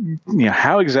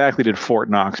exactly did Fort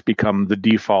Knox become the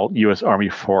default U.S. Army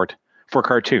fort for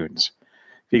cartoons?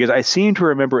 Because I seem to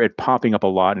remember it popping up a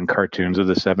lot in cartoons of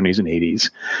the 70s and 80s.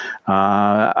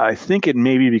 I think it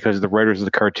may be because the writers of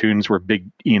the cartoons were big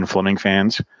Ian Fleming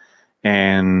fans,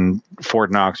 and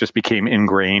Fort Knox just became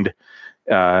ingrained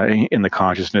in the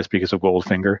consciousness because of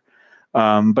Goldfinger.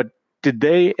 But did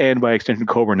they, and by extension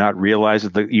Cobra, not realize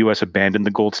that the U.S. abandoned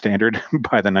the gold standard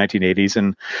by the 1980s,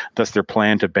 and thus their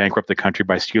plan to bankrupt the country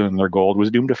by stealing their gold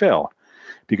was doomed to fail?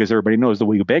 Because everybody knows the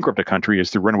way you bankrupt a country is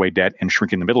through runaway debt and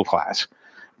shrinking the middle class.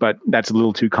 But that's a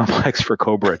little too complex for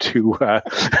Cobra to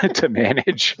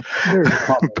manage. I'm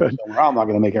not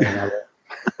going to make anything out of it.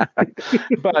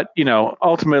 But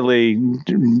ultimately,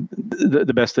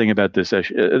 the best thing about this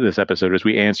episode is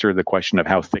we answer the question of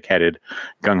how thick-headed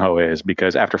Gung Ho is,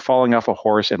 because after falling off a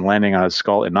horse and landing on his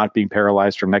skull and not being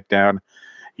paralyzed from neck down,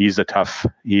 he is a tough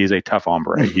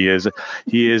hombre. He is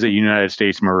a United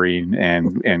States Marine,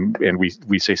 and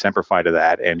we say Semper Fi to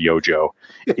that, and Yo Joe,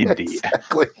 indeed.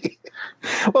 Exactly.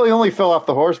 Well, he only fell off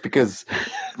the horse because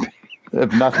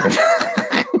of nothing.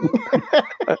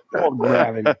 Oh,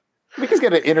 gravity. I think he's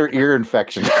got an inner ear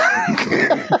infection.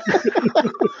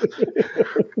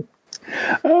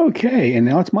 Okay, and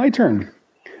now it's my turn.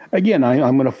 Again,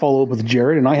 I'm going to follow up with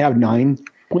Jared, and I have 9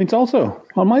 points also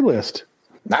on my list.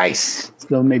 Nice.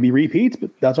 So maybe repeats,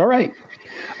 but that's all right.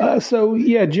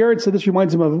 Jared said this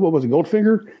reminds him of, what was it,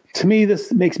 Goldfinger? To me,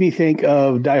 this makes me think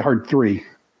of Die Hard 3,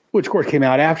 which of course came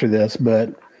out after this,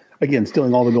 but again,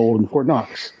 stealing all the gold in Fort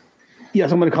Knox.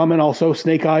 Yes, I'm going to comment also,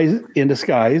 Snake Eyes in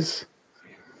disguise.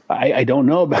 I don't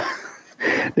know about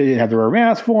they didn't have to wear a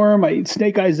mask for him.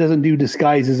 Snake Eyes doesn't do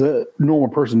disguise as a normal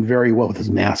person very well with his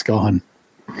mask on.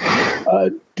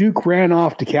 Duke ran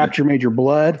off to capture Major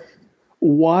Blood.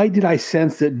 Why did I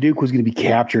sense that Duke was going to be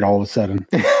captured all of a sudden?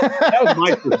 That was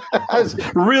my first. I was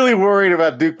really worried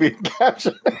about Duke being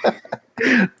captured.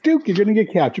 Duke, you're going to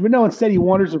get captured. But no, instead he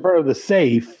wanders in front of the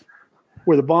safe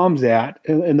where the bomb's at,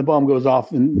 and the bomb goes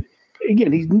off. And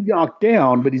again, he's knocked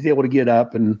down, but he's able to get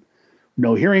up, and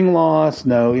no hearing loss,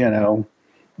 no,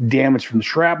 damage from the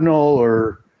shrapnel,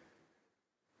 or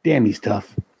damn, he's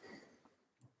tough.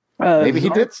 Maybe he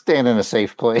did stand in a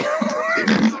safe place.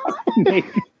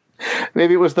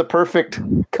 Maybe it was the perfect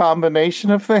combination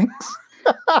of things.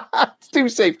 It's 2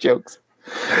 safe jokes.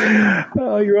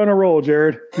 You're on a roll,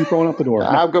 Jared. Keep throwing up the door.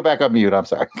 I'll go back on mute. I'm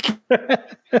sorry.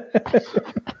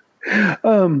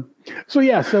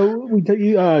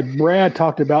 Brad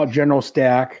talked about General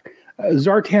Stack.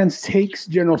 Zartan takes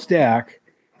General Stack,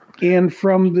 and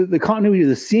from the continuity of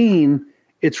the scene,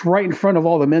 it's right in front of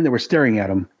all the men that were staring at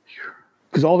him.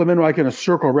 Because all the men were like in a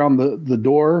circle around the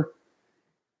door.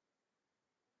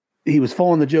 He was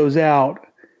following the Joes out,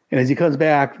 and as he comes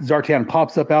back, Zartan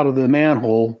pops up out of the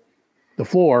manhole, the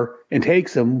floor, and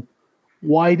takes him.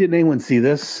 Why didn't anyone see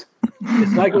this?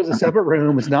 It's like it was a separate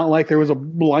room. It's not like there was a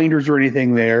blinders or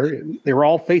anything there. They were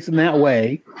all facing that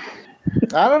way.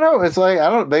 I don't know. It's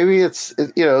like, maybe it's,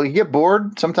 you get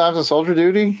bored sometimes on soldier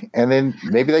duty, and then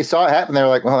maybe they saw it happen. They were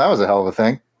like, well, that was a hell of a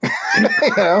thing.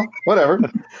 Whatever.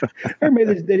 Or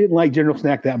maybe they didn't like General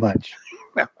Snack that much.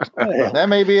 That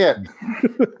may be it.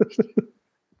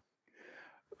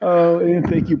 Oh, and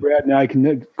thank you, Brad. Now I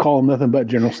can call him nothing but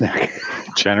General Snack.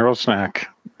 General Snack.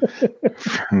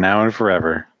 Now and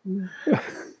forever.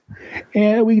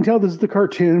 And we can tell this is the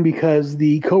cartoon because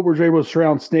the Cobras are able to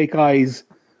surround Snake Eyes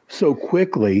so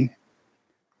quickly.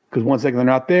 Because 1 second they're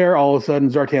not there, all of a sudden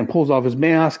Zartan pulls off his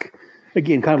mask.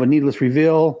 Again, kind of a needless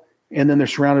reveal. And then they're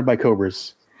surrounded by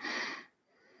Cobras.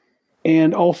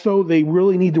 And also, they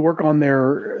really need to work on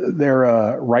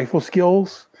their rifle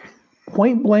skills.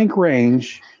 Point blank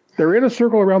range. They're in a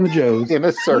circle around the Joes. In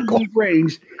a circle. Point blank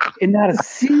range, and not a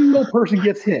single person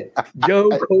gets hit. Joe,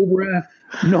 Cobra,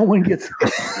 no one gets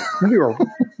hit. We were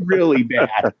really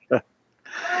bad.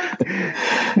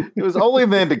 It was only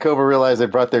then did Cobra realize they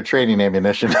brought their training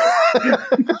ammunition.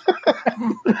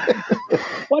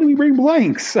 Why do we bring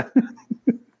blanks?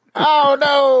 Oh,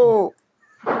 no.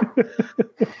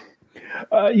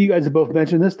 You guys have both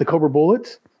mentioned this, the Cobra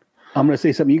bullets. I'm going to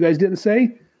say something you guys didn't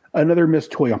say. Another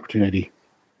missed toy opportunity.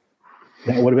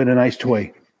 That would have been a nice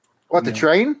toy. What, the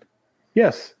train?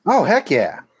 Yes. Oh, heck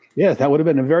yeah. Yes, that would have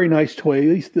been a very nice toy. At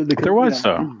least there was,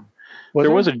 though. There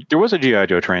was a G.I.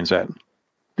 Joe train set.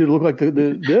 Did it look like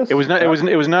this? It was not.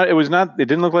 It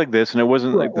didn't look like this, and it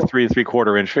wasn't like the 3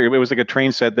 3/4 inch figure. It was like a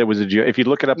train set that was a G.I. If you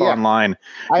look it up online,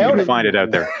 you can find it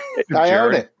out there. I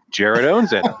own it. Jared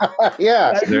owns it.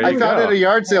 Yeah, I found it at a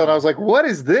yard sale, and I was like, "What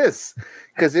is this?"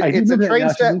 Because it's a train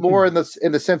set more in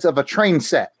the sense of a train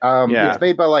set. It's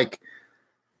made by like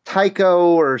Tyco,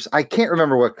 or I can't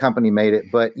remember what company made it,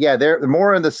 but yeah, they're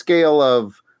more in the scale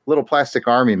of Little Plastic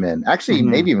Army Men. Actually,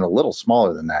 maybe even a little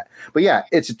smaller than that. But yeah,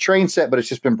 it's a train set, but it's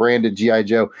just been branded G.I.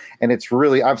 Joe, and it's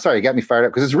really, I'm sorry, you got me fired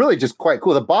up because it's really just quite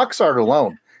cool. The box art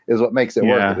alone is what makes it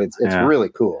worth it. It's really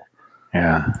cool.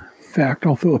 Yeah. In fact,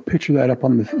 I'll throw a picture of that up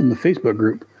on the Facebook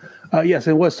group. Yes,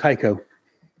 it was Tyco.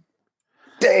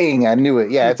 Dang, I knew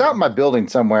it. Yeah, it's out in my building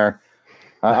somewhere.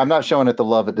 I'm not showing it the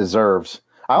love it deserves.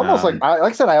 I almost like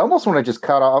I said, I almost want to just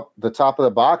cut off the top of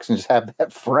the box and just have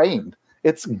that framed.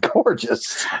 It's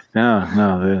gorgeous.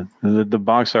 No, the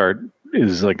box art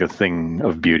is like a thing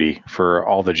of beauty for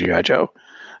all the G.I. Joe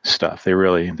stuff. They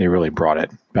really brought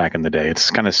it back in the day.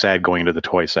 It's kind of sad going into the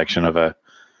toy section of a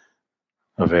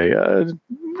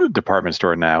department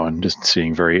store now and just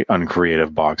seeing very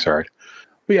uncreative box art.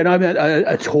 But yeah, no, I meant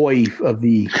a toy of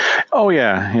the. Oh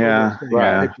yeah.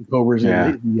 Cobras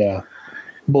and the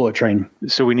bullet train.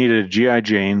 So we needed a G.I.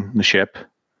 Jane, the ship.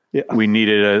 Yeah. We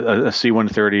needed a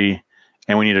C-130,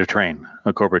 and we needed a train,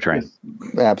 a Cobra train.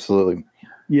 Absolutely.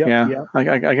 Yeah. I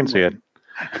can see it.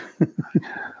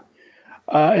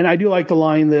 And I do like the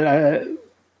line that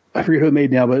I forget who it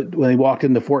made now, but when they walked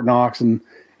into Fort Knox and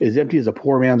as empty as a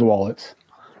poor man's wallet,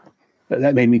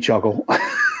 that made me chuckle.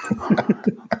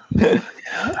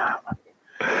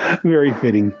 Very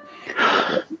fitting.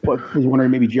 I was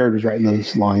wondering, maybe Jared was writing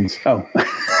those lines. Oh,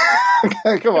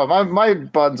 come on, my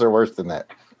buns are worse than that.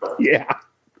 Yeah.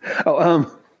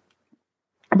 Oh,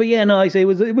 but yeah, no, like I say, it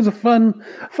was a fun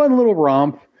little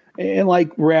romp, and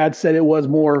like Brad said, it was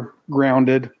more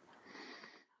grounded.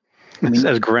 It's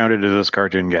as grounded as this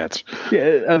cartoon gets.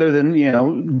 Yeah, other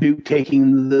than Duke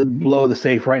taking the blow of the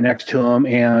safe right next to him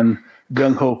and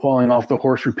Gung Ho falling off the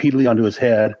horse repeatedly onto his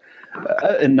head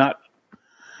and not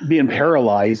being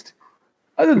paralyzed.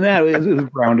 Other than that, it was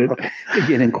grounded,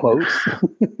 again in quotes.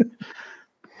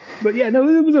 But yeah, no,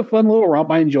 it was a fun little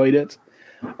romp. I enjoyed it.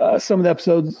 Some of the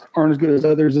episodes aren't as good as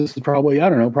others. This is probably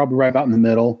right about in the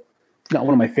middle. It's not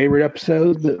one of my favorite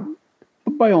episodes, but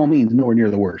by all means, nowhere near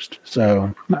the worst.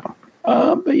 So,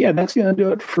 but yeah, that's going to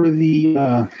do it for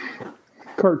the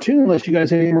cartoon. Unless you guys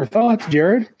have any more thoughts,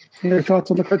 Jared? Any other thoughts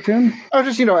on the cartoon? Oh,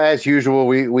 just, as usual,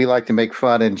 we like to make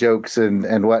fun and jokes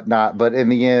and whatnot. But in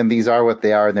the end, these are what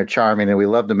they are, and they're charming, and we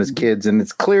loved them as kids. And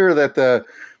it's clear that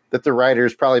the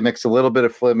writers probably mixed a little bit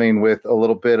of Fleming with a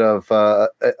little bit of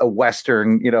a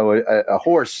Western, a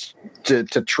horse to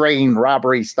train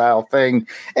robbery style thing.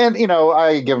 And,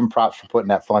 I give them props for putting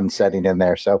that fun setting in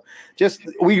there. So just,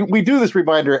 we do this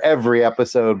reminder every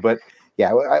episode, but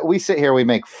yeah, we sit here, we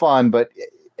make fun, but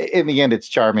in the end, it's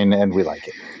charming and we like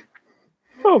it.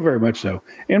 Oh, very much so.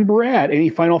 And Brad, any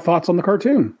final thoughts on the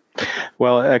cartoon?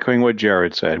 Well, echoing what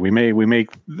Jared said, we may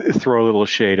throw a little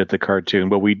shade at the cartoon,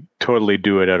 but we totally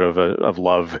do it out of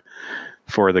love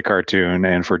for the cartoon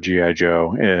and for G.I.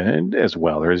 Joe as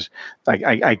well.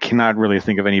 I cannot really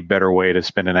think of any better way to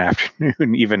spend an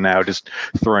afternoon, even now, just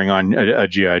throwing on a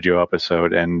G.I. Joe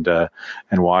episode and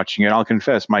watching it. I'll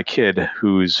confess, my kid,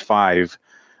 who's 5,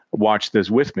 watched this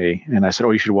with me, and I said,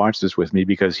 "Oh, you should watch this with me,"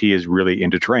 because he is really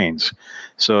into trains.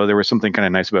 So there was something kind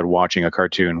of nice about watching a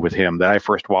cartoon with him that I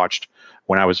first watched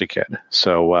when I was a kid.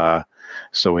 So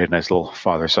we had a nice little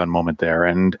father-son moment there.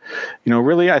 And,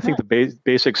 really, I think the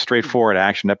basic, straightforward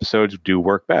action episodes do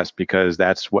work best, because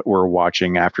that's what we're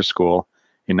watching after school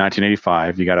in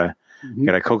 1985. You got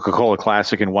a Coca-Cola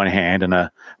Classic in one hand and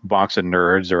a box of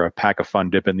Nerds or a pack of Fun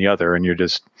Dip in the other, and you're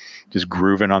just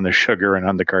grooving on the sugar and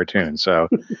on the cartoon. So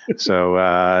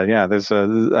I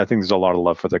think there's a lot of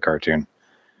love for the cartoon.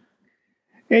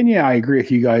 And yeah, I agree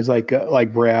with you guys. Like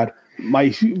Brad, my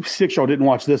 6-year-old didn't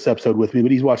watch this episode with me,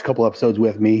 but he's watched a couple episodes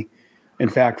with me. In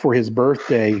fact, for his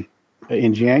birthday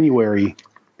in January,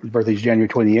 his birthday's January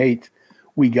 28th,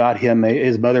 we got him,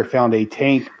 his mother found a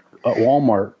tank at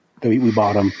Walmart that we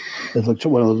bought him. It's like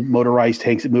one of those motorized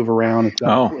tanks that move around. It's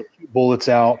got bullets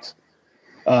out.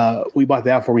 We bought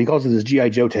that for him. He calls it his G.I.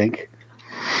 Joe tank.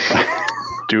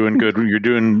 Doing good. You're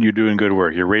doing good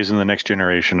work. You're raising the next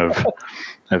generation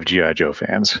of G.I. Joe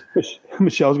fans.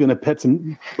 Michelle's going to print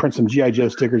some G.I. Joe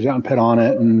stickers out and pet on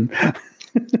it, and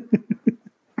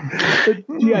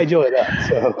G.I. Joe it up.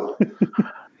 So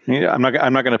yeah, I'm not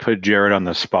going to put Jared on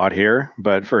the spot here,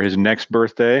 but for his next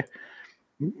birthday,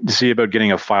 see about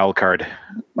getting a file card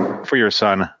for your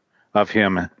son of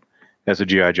him as a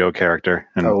G.I. Joe character,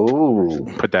 and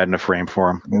put that in a frame for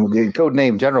him. Code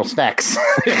name General Snacks.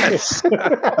 Yes.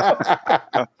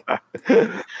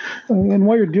 And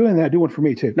while you're doing that, do one for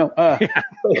me too. No, but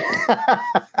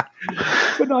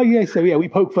no, we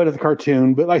poke fun at the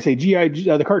cartoon, but like I say,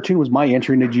 the cartoon was my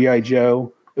entry into G.I.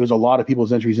 Joe. It was a lot of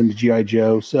people's entries into G.I.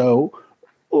 Joe. So,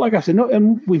 like I said,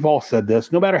 and we've all said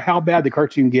this, no matter how bad the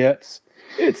cartoon gets,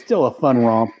 it's still a fun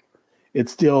romp.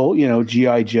 It's still,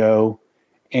 G.I. Joe.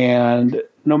 And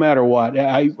no matter what,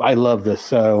 I love this.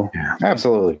 So yeah,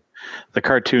 absolutely. The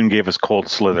cartoon gave us Cold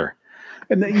Slither.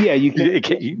 And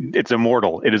it's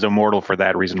immortal. It is immortal for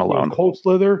that reason alone. Cold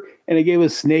Slither, and it gave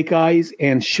us Snake Eyes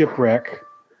and Shipwreck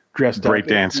dressed break up.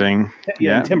 Dancing.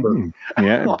 And Timber.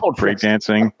 Yeah, break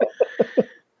dancing.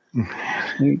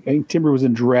 I think Timber was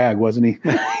in drag, wasn't he?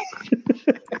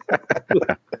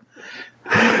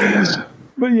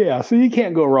 But yeah, so you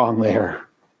can't go wrong there.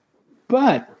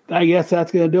 But I guess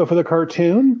that's going to do it for the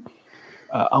cartoon.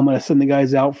 I'm going to send the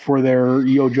guys out for their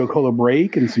Yo-Jo Cola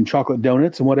break and some chocolate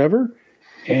donuts and whatever,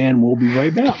 and we'll be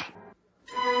right back.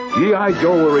 G.I.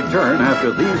 Joe will return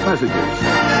after these messages.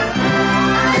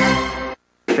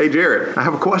 Hey, Jared, I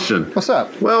have a question. What's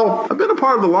up? Well, I've been a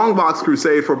part of the Long Box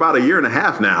Crusade for about 1.5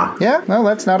 years now. Yeah? No,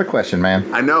 that's not a question,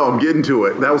 man. I know, I'm getting to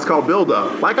it. That was called Build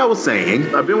Up. Like I was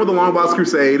saying, I've been with the Long Box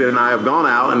Crusade, and I have gone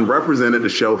out and represented the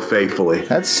show faithfully.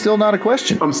 That's still not a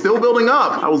question. I'm still building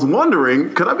up. I was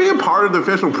wondering, could I be a part of the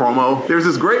official promo? There's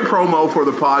this great promo for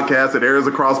the podcast that airs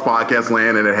across podcast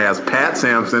land, and it has Pat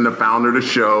Sampson, the founder of the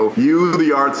show, you,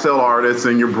 the art cell artist,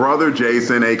 and your brother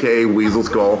Jason, a.k.a. Weasel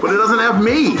Skull. But it doesn't have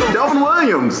me, Delvin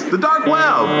Williams, the Dark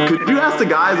Web. Could you ask the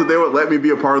guys if they would let me be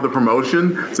a part of the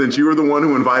promotion, since you were the one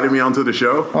who invited me onto the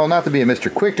show? Well, not to be a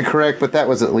Mr. Quick to correct, but that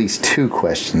was at least 2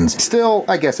 questions. Still,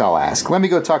 I guess I'll ask. Let me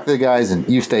go talk to the guys, and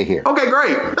you stay here. Okay,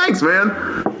 great. Thanks,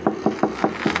 man.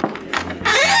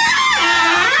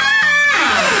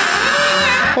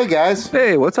 Hey, guys.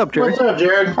 Hey, what's up, Jared? What's up,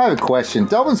 Jared? I have a question.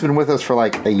 Delvin's been with us for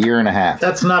like 1.5 years.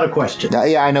 That's not a question.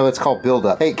 Yeah, I know. It's called Build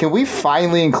Up. Hey, can we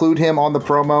finally include him on the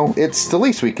promo? It's the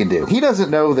least we can do. He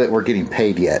doesn't know that we're getting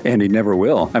paid yet. And he never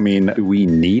will. I mean, we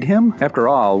need him? After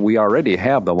all, we already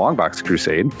have the Longbox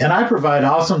Crusade. And I provide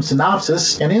awesome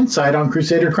synopsis and insight on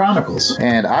Crusader Chronicles.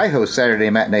 And I host Saturday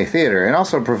Matinee Theater and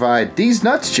also provide These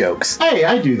Nuts jokes. Hey,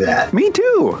 I do that. Me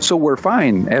too. So we're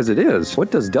fine as it is. What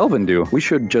does Delvin do? We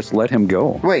should just let him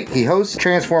go. Wait, he hosts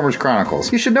Transformers Chronicles.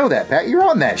 You should know that, Pat. You're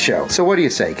on that show. So what do you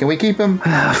say? Can we keep him?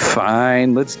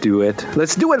 Fine, let's do it.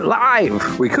 Let's do it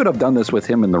live. We could have done this with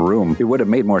him in the room. It would have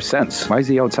made more sense. Why is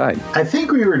he outside? I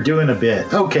think we were doing a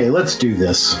bit. Okay, let's do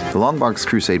this. The Longbox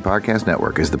Crusade Podcast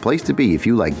Network is the place to be if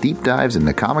you like deep dives in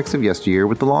the comics of yesteryear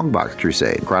with the Longbox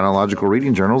Crusade, chronological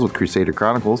reading journals with Crusader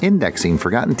Chronicles, indexing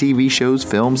forgotten TV shows,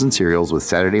 films, and serials with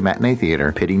Saturday Matinee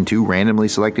Theater, pitting 2 randomly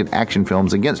selected action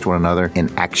films against one another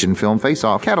in Action Film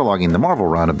Face-Off, cataloging the Marvel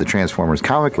run of the Transformers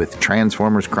comic with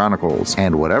Transformers Chronicles,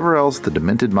 and whatever else the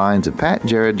demented minds of Pat,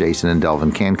 Jared, Jason, and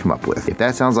Delvin can come up with. If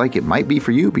that sounds like it might be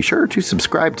for you, be sure to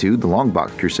subscribe to The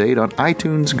Longbox Crusade on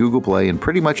iTunes, Google Play, and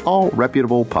pretty much all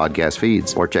reputable podcast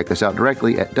feeds. Or check us out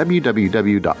directly at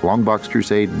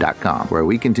www.longboxcrusade.com, where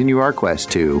we continue our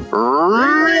quest to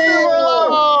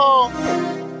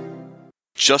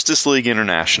Justice League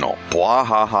International,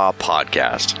 Bwahaha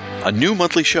Podcast, a new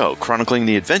monthly show chronicling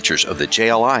the adventures of the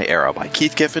JLI era by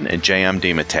Keith Giffen and J.M.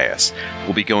 DeMatteis.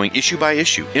 We'll be going issue by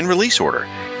issue in release order,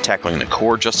 tackling the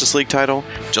core Justice League title,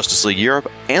 Justice League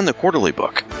Europe, and the quarterly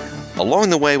book.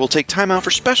 Along the way, we'll take time out for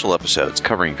special episodes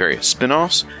covering various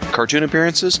spin-offs, cartoon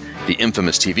appearances, the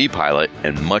infamous TV pilot,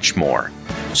 and much more.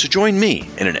 So join me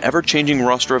in an ever-changing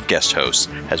roster of guest hosts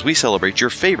as we celebrate your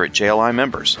favorite JLI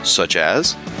members, such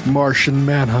as Martian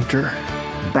Manhunter,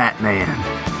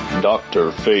 Batman,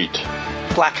 Dr. Fate,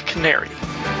 Black Canary,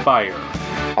 Fire,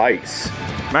 Ice,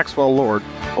 Maxwell Lord,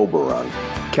 Oberon,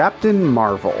 Captain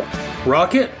Marvel,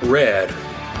 Rocket Red,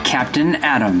 Captain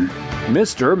Atom,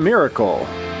 Mr. Miracle,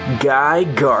 Guy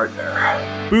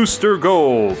Gardner, Booster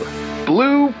Gold,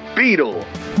 Blue Beetle,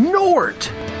 Nort,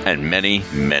 and many,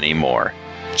 many more.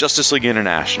 Justice League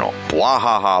International,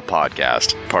 Bwahaha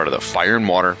Podcast, part of the Fire and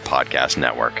Water Podcast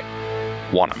Network.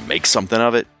 Want to make something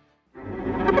of it?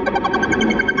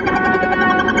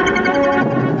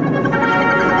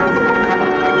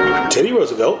 Teddy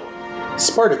Roosevelt,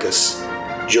 Spartacus,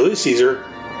 Julius Caesar,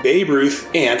 Babe Ruth,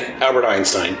 and Albert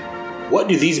Einstein. What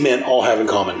do these men all have in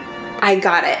common? I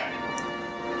got it.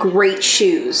 Great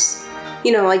shoes.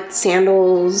 You know, like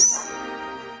sandals.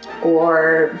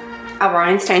 Or Albert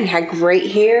Einstein had great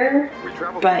hair.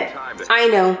 But I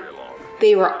know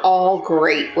they were all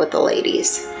great with the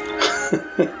ladies.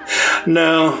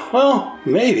 No, well,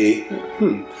 maybe.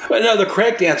 But no, the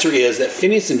correct answer is that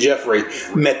Phineas and Jeffrey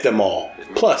met them all,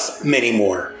 plus many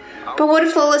more. But what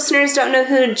if the listeners don't know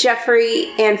who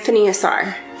Jeffrey and Phineas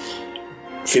are?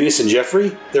 Phineas and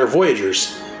Jeffrey, they're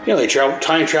voyagers. You know, they travel,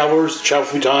 time travelers, travel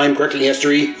through time, correcting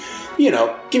history. You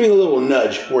know, giving a little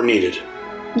nudge where needed.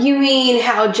 You mean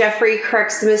how Jeffrey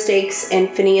corrects the mistakes and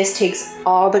Phineas takes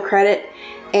all the credit?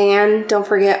 And don't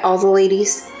forget all the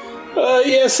ladies?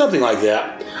 Yeah, something like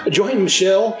that. Join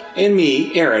Michelle and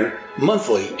me, Aaron,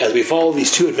 monthly as we follow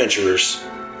these two adventurers.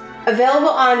 Available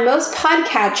on most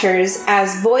podcatchers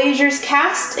as Voyagers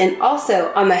Cast and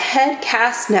also on the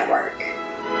Headcast Network.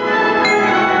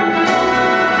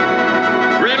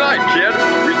 Green light, kid.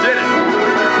 We did it.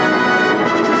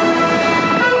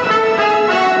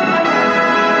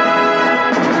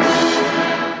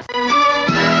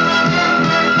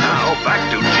 Now back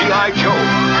to G.I. Joe.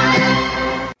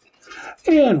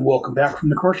 And welcome back from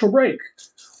the commercial break.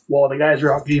 While the guys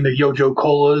are out getting their Yojo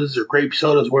Colas or grape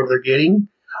sodas, whatever they're getting,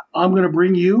 I'm going to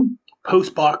bring you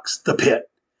Postbox The Pit.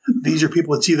 These are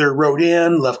people that's either wrote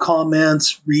in, left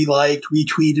comments, re-liked,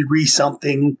 retweeted,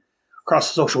 re-something across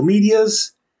the social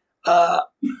medias. A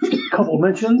couple of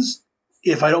mentions.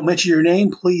 If I don't mention your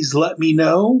name, please let me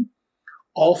know.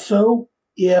 Also,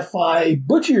 if I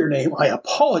butcher your name, I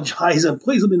apologize, and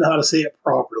please let me know how to say it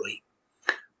properly.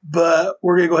 But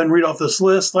we're going to go ahead and read off this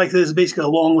list. Like this is basically a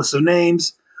long list of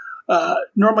names.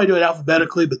 Normally I do it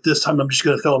alphabetically, but this time I'm just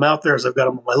going to throw them out there as I've got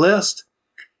them on my list.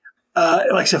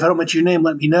 Like I said, if I don't mention your name,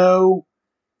 let me know.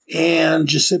 And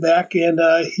just sit back and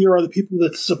here are the people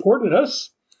that supported us.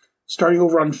 Starting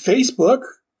over on Facebook,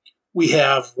 we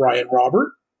have Ryan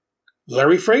Robert,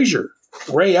 Larry Frazier,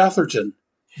 Ray Atherton,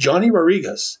 Johnny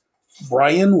Rodriguez,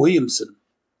 Brian Williamson,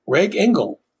 Greg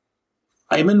Engel,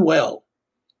 Iman Well,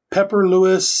 Pepper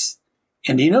Lewis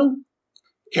Andino,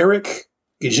 Eric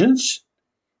Gijinch,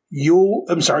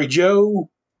 Joe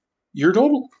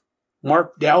Yurtle,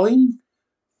 Mark Dowling,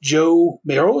 Joe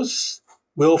Meros,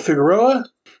 Will Figueroa,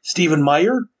 Stephen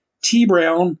Meyer, T.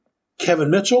 Brown, Kevin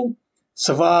Mitchell,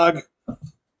 Savag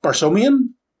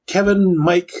Barsomian, Kevin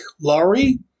Mike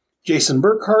Lowry, Jason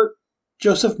Burkhart,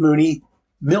 Joseph Mooney,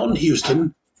 Milton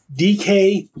Houston,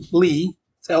 D.K. Lee,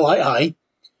 L-I-I,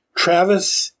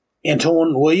 Travis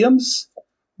Antoine Williams,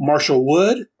 Marshall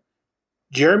Wood,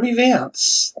 Jeremy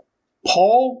Vance,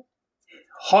 Paul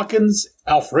Hawkins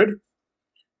Alfred,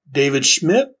 Dave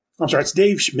Schmidt,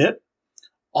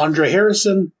 Andre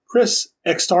Harrison, Chris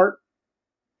Extart,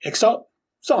 something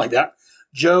like that,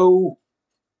 Joe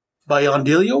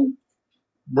Biondilio,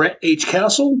 Brett H.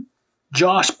 Castle,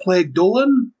 Josh Plague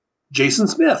Dolan, Jason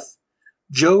Smith,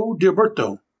 Joe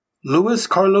Gilberto, Luis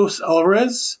Carlos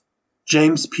Alvarez,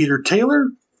 James Peter Taylor,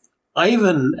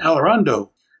 Ivan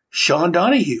Alorando, Sean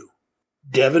Donahue,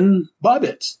 Devin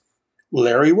Bobbitt,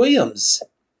 Larry Williams,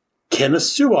 Kenneth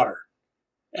Suar,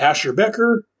 Asher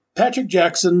Becker, Patrick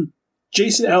Jackson,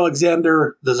 Jason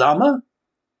Alexander Zama,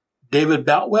 David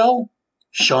Boutwell,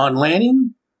 Sean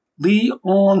Lanning, Lee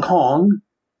Ong Hong,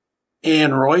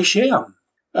 and Roy Sham.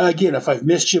 Again, if I've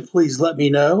missed you, please let me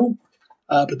know.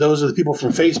 But those are the people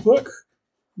from Facebook.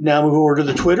 Now move over to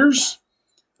the Twitters.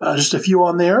 Just a few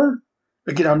on there.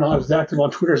 Again, I'm not as active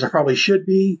on Twitter as I probably should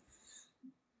be,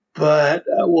 but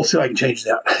we'll see if I can change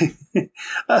that.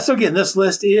 So again, this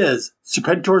list is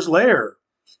Serpentor's Lair,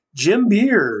 Jim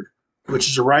Beard, which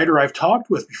is a writer I've talked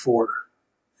with before.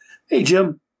 Hey,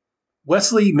 Jim.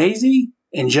 Wesley Maisie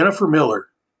and Jennifer Miller.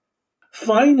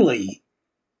 Finally,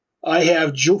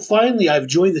 I've joined the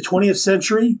 20th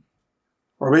century,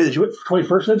 or maybe the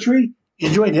 21st century,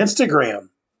 and joined Instagram.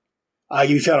 I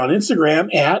can be found on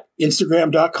Instagram at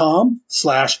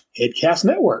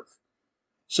instagram.com/headcastnetwork.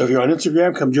 So if you're on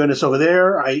Instagram, come join us over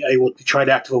there. I will try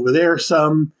to active over there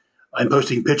some. I'm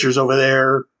posting pictures over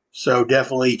there, so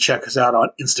definitely check us out on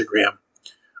Instagram.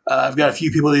 I've got a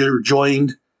few people that either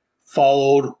joined,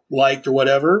 followed, liked, or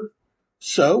whatever.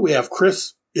 So we have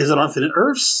Chris is on Infinite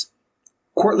Earths,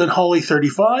 Cortland Hawley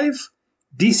 35,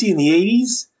 DC in the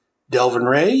 80s, Delvin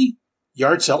Ray,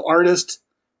 Yard Sale Artist,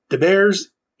 DeBears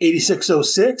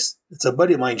 8606, it's a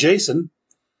buddy of mine, Jason,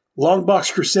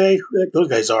 Longbox Crusade, those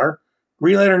guys are,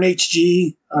 Green Lantern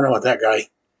HG, I don't know about that guy,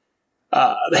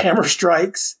 The Hammer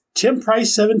Strikes, Tim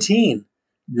Price 17,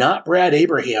 Not Brad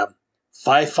Abraham,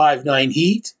 559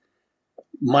 Heat,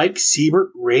 Mike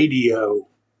Siebert Radio.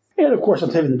 And of course,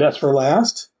 I'm saving the best for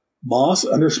last. Moss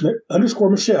underscore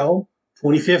Michelle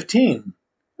 2015.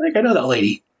 I think I know that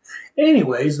lady.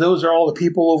 Anyways, those are all the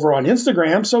people over on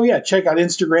Instagram. So yeah, check out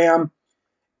Instagram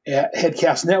at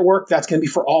Headcast Network. That's going to be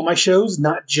for all my shows,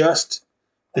 not just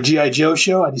the G.I. Joe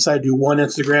show. I decided to do one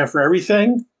Instagram for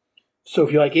everything. So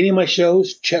if you like any of my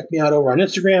shows, check me out over on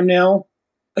Instagram now.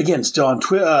 Again, still on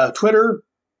Twitter.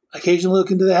 Occasionally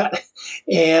look into that.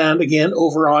 And again,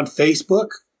 over on Facebook,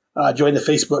 join the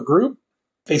Facebook group,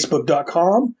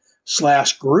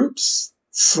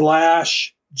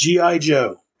 facebook.com/groups/G.I.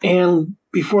 Joe. And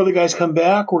before the guys come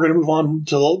back, we're going to move on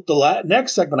to the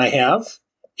next segment I have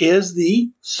is the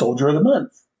Soldier of the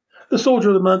Month. The Soldier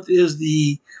of the Month is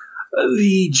the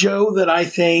Joe that I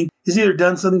think has either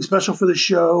done something special for the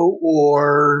show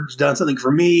or has done something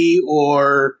for me,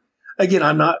 or, again,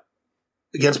 I'm not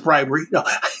against bribery. No.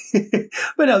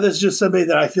 But no, this is just somebody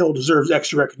that I feel deserves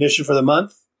extra recognition for the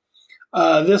month.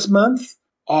 This month,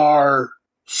 our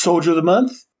Soldier of the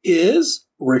Month is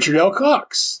Richard L.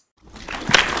 Cox.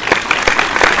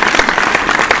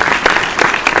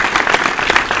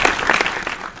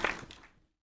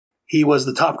 He was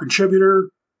the top contributor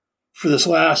for this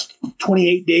last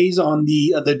 28 days on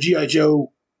the G.I.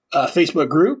 Joe Facebook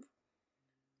group.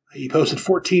 He posted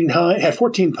 14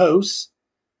 posts.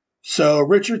 So,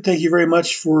 Richard, thank you very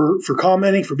much for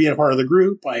commenting, for being a part of the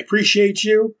group. I appreciate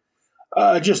you.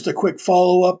 Just a quick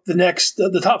follow-up.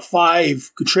 The top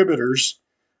 5 contributors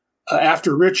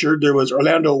after Richard, there was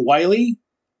Orlando Wiley,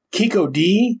 Kiko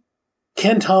D,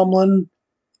 Ken Tomlin,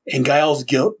 and Giles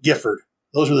Gifford.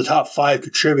 Those were the top 5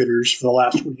 contributors for the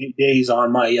last 28 days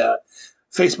on my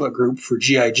Facebook group for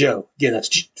G.I. Joe. Again, that's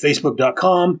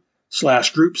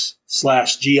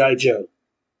facebook.com/groups/G.I. Joe.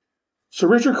 So,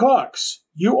 Richard Cox,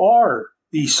 you are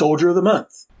the Soldier of the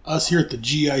Month. Us here at the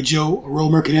G.I. Joe Royal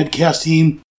American Headcast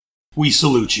team, we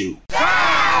salute you.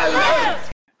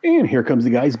 And here comes the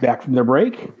guys back from their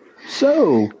break.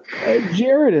 So,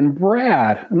 Jared and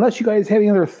Brad, unless you guys have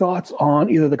any other thoughts on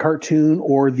either the cartoon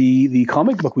or the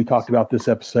comic book we talked about this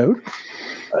episode,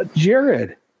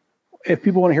 Jared, if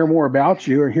people want to hear more about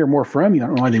you or hear more from you, I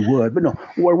don't know why they would, but no,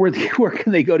 where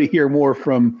can they go to hear more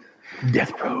from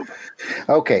Death Probe?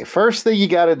 Okay, first thing you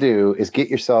got to do is get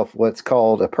yourself what's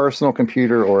called a personal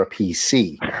computer or a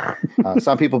PC.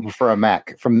 Some people prefer a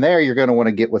Mac. From there, you're going to want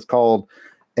to get what's called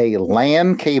a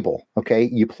LAN cable. Okay,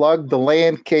 you plug the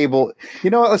LAN cable. You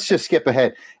know what? Let's just skip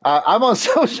ahead. I'm on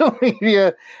social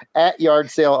media at Yard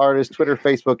Sale Artist, Twitter,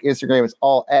 Facebook, Instagram. It's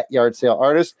all at Yard Sale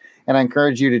Artist. And I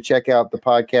encourage you to check out the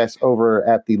podcast over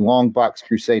at the Longbox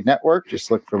Crusade Network. Just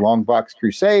look for Longbox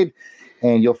Crusade,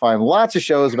 and you'll find lots of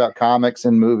shows about comics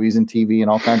and movies and TV and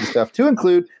all kinds of stuff, to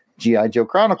include G.I. Joe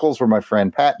Chronicles, where my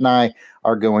friend Pat and I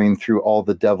are going through all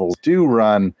the Devil's Due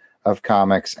run of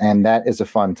comics, and that is a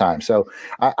fun time. So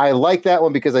I like that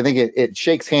one because I think it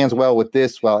shakes hands well with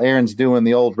this. While Aaron's doing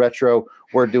the old retro,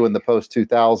 we're doing the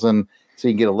post-2000, so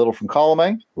you can get a little from column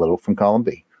A, a little from column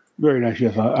B. Very nice.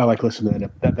 Yes, I like listening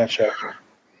to that show.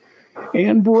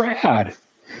 And Brad,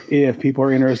 if people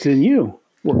are interested in you,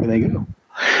 where can they go?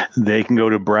 They can go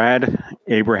to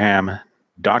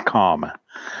bradabraham.com.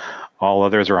 All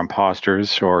others are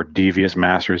imposters or devious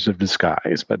masters of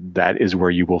disguise, but that is where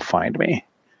you will find me.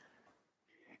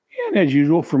 And as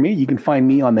usual for me, you can find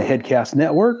me on the Headcast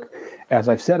Network. As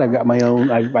I've said, I've got my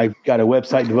own, I've got a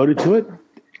website devoted to it,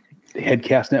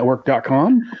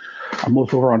 headcastnetwork.com. I'm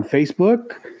also over on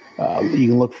Facebook. You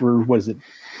can look for,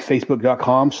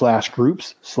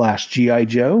 facebook.com/groups/GI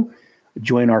Joe.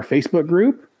 Join our Facebook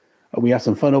group. We have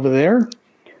some fun over there.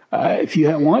 If you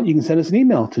want, you can send us an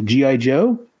email to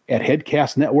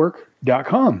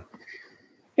gijoe@headcastnetwork.com.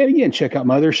 And again, check out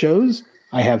my other shows.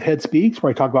 I have Head Speaks, where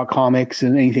I talk about comics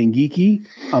and anything geeky.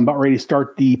 I'm about ready to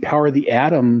start the Power of the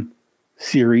Atom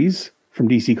series from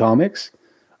DC Comics.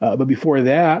 But before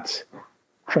that,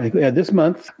 this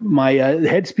month, my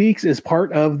Head Speaks is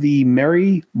part of the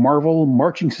Merry Marvel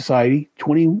Marching Society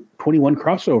 2021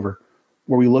 crossover,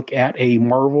 where we look at a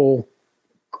Marvel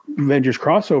Avengers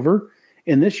crossover.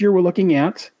 And this year we're looking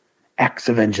at Acts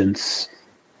of Vengeance.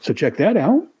 So check that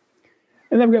out.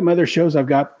 And then I've got my other shows. I've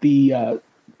got the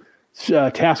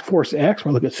Task Force X,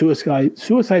 where I look at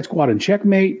Suicide Squad and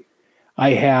Checkmate.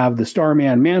 I have the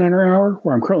Starman Manhunter Hour,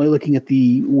 where I'm currently looking at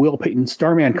the Will Payton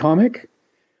Starman comic.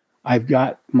 I've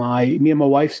got me and my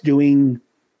wife's doing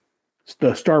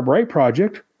the Star Bright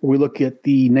Project, where we look at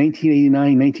the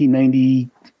 1989, 1990,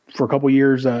 for a couple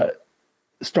years,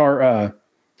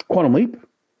 Quantum Leap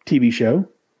TV show.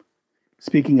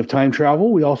 Speaking of time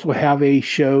travel, we also have a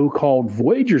show called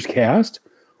Voyagers Cast,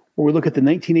 where we look at the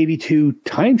 1982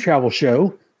 time travel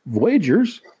show,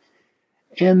 Voyagers.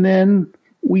 And then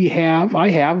I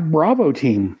have Bravo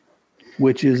Team,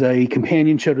 which is a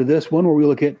companion show to this one, where we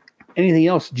look at anything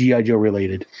else G.I. Joe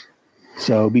related.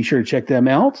 So be sure to check them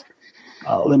out.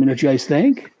 Let me know what you guys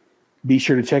think. Be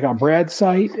sure to check out Brad's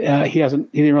site. He didn't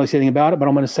really say anything about it, but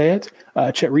I'm going to say it.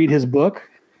 Read his book,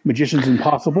 Magician's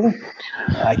Impossible.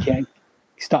 I can't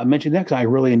stop mentioning that because I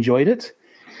really enjoyed it.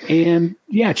 And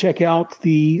yeah, check out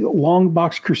the Long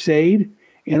Box Crusade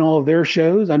and all of their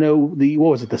shows. I know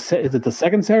is it the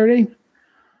second Saturday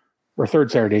or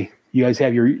third Saturday? You guys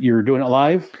have you're doing it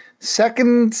live?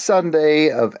 Second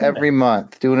Sunday of every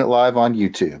month, doing it live on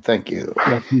YouTube. Thank you.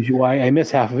 That's usually why I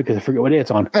miss half of it, because I forget what day it's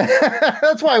on.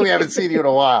 That's why we haven't seen you in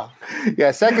a while.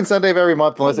 Yeah, second Sunday of every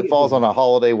month, unless it falls on a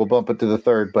holiday, we'll bump it to the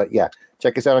third. But yeah,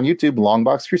 check us out on YouTube, Long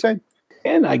Box Crusade.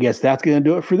 And I guess that's going to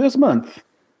do it for this month.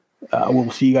 We'll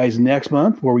see you guys next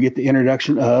month, where we get the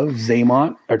introduction of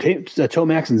Zaymont, or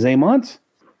Tomax and Zaymont,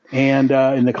 and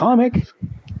in the comic.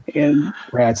 And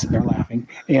Brad's sitting there laughing.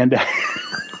 And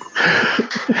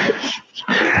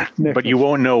but you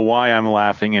won't know why I'm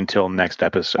laughing until next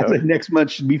episode. Next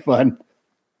month should be fun.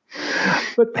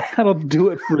 But that'll do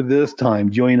it for this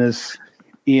time. Join us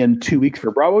in 2 weeks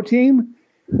for Bravo Team,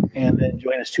 and then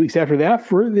join us 2 weeks after that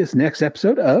for this next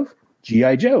episode of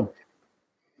G.I. Joe.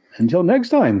 Until next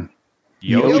time,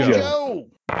 Yo-Joe.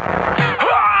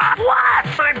 What?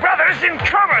 My brother's in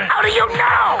trouble. How do you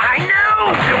know? I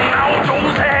know. You know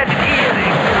those head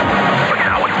easy. But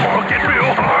now it's working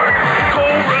real hard.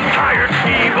 Cobra's tired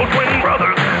evil twin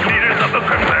brothers, leaders of the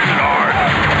Crimson Guard.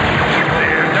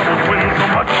 They're double twins so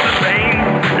much the same.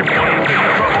 If one's in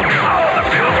trouble, the other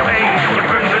feels pain. The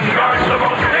Crimson Guard's the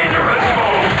most dangerous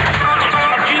foe.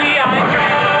 G.I.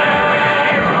 Joe.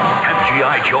 Can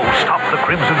G.I. Joe stop the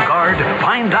Crimson Guard?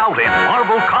 Find out in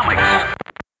Marvel Comics.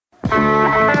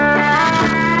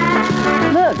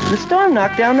 Look, the storm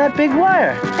knocked down that big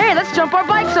wire. Hey, let's jump our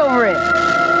bikes over it.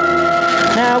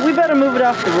 Now, we better move it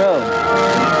off the road.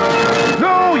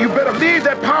 No, you better leave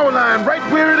that power line right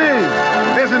where it is.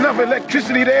 There's enough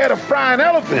electricity there to fry an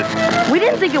elephant. We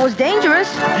didn't think it was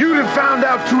dangerous. You'd have found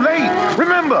out too late.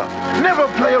 Remember, never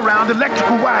play around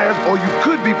electrical wires or you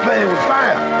could be playing with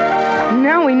fire.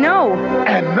 Now we know.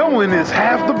 And knowing is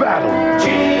half the battle.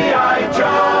 G.I.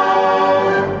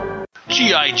 Joe.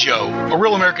 G.I. Joe, a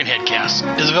Real American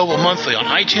Headcast, is available monthly on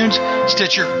iTunes,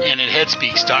 Stitcher, and at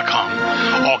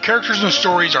headspeaks.com. All characters and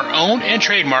stories are owned and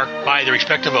trademarked by their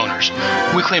respective owners.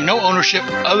 We claim no ownership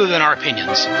other than our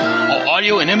opinions. All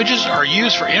audio and images are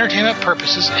used for entertainment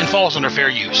purposes and falls under fair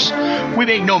use. We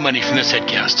make no money from this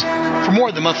headcast. For more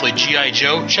of the monthly G.I.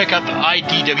 Joe, check out the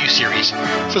IDW series.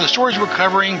 For the stories we're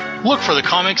covering, look for the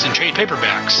comics and trade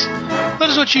paperbacks. Let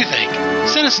us know what you think.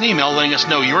 Send us an email letting us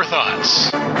know your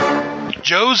thoughts.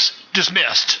 Joe's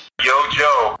dismissed. Yo,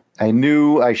 Joe. I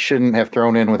knew I shouldn't have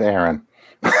thrown in with Aaron.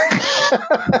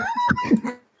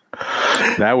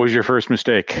 That was your first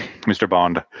mistake, Mr.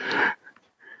 Bond.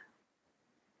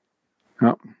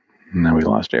 Oh, now we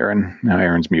lost Aaron. Now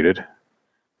Aaron's muted.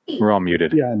 We're all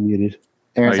muted. Yeah, I'm muted.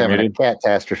 Aaron's having a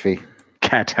catastrophe.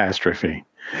 Catastrophe.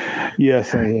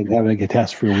 Yes, I am having a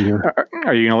catastrophe over here.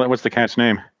 Are you gonna what's the cat's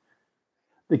name?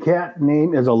 The cat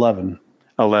name is 11.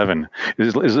 11.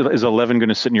 Is 11 going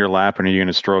to sit in your lap and are you going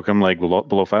to stroke him like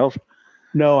below 5?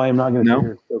 No, I am not going to No?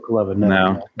 say Stoke 11.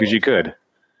 No, because you could.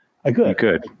 I could. You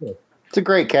could. It's a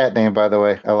great cat name, by the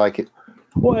way. I like it.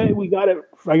 Well, we got it.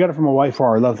 I got it from my wife for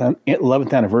our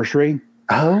 11th anniversary.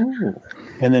 Oh.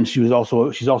 And then she's also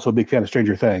a big fan of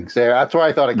Stranger Things. There, that's where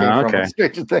I thought it came Oh, from. okay.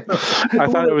 Stranger Things. I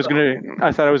thought it was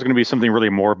gonna be something really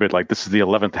morbid, like this is the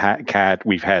 11th cat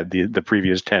we've had the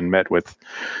previous 10 met with.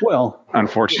 Well,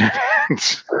 unfortunate.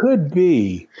 Could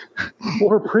be. Well,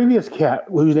 her previous cat,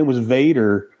 whose name was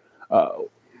Vader,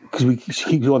 because she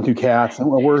keeps going through cats. And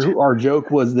our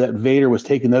joke was that Vader was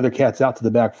taking the other cats out to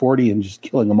the back 40 and just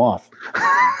killing them off.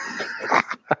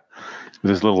 With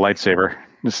his little lightsaber.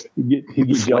 Just he'd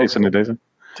get slicing it, doesn't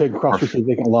take across the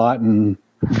vacant lot and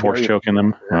force choking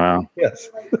them. Wow.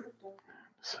 Yes.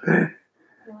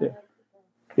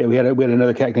 Yeah, we had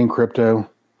another cat named Crypto.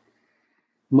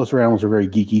 Most of our animals are very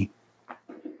geeky.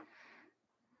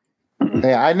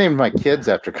 Yeah, I named my kids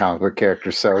after comic book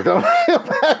characters, so don't feel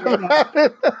bad about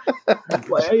it.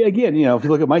 Well, again, if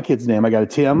you look at my kid's name, I got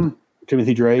a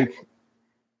Timothy Drake,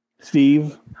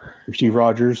 Steve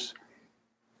Rogers,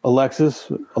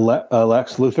 Alexis,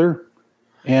 Lex Luthor,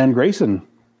 and Grayson.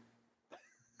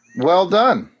 Well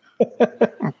done.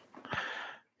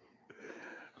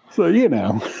 So,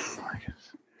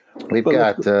 We've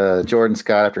got Jordan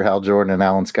Scott after Hal Jordan and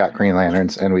Alan Scott Green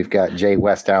Lanterns, and we've got Jay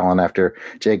West Allen after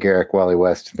Jay Garrick, Wally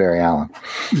West, Barry Allen.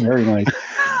 Very nice.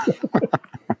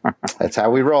 That's how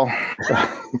we roll.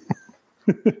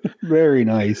 Very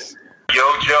nice. Yo,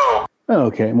 Joe.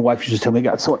 Okay, my wife just told me I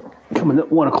got someone coming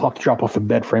at 1 o'clock to drop off a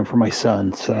bed frame for my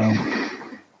son, so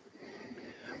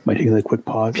might take a quick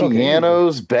pause.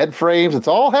 Pianos, bed frames, it's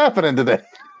all happening today.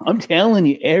 I'm telling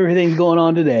you, everything's going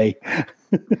on today.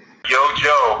 Yo,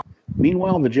 Joe.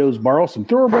 Meanwhile, the Joes borrow some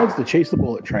thoroughbreds to chase the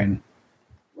bullet train.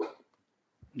 Let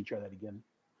me try that again.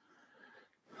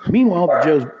 Meanwhile, the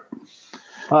Joes...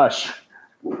 Hush.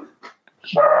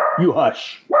 You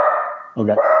hush.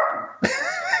 Okay.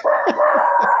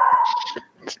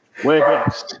 Wait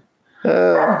next.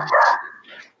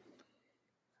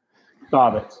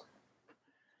 Stop it.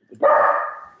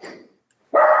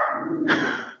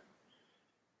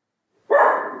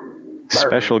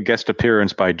 Special guest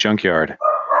appearance by Junkyard.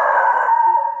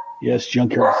 Yes,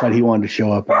 Junkyard said he wanted to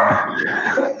show up.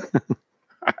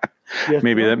 Yes,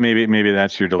 maybe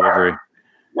that's your delivery.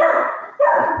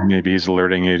 Maybe he's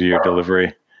alerting you to your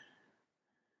delivery.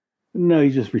 No,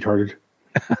 he's just retarded.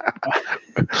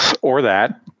 Or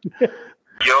that. Yo,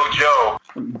 Joe.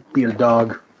 Be a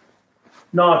dog.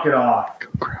 Knock it off.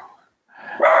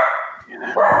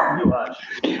 You hush.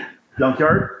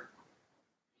 Junkyard?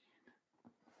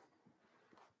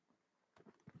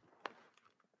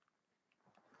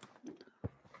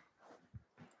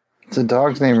 Is the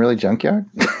dog's name really Junkyard?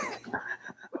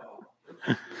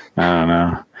 I don't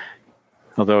know.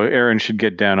 Although Aaron should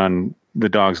get down on the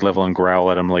dog's level and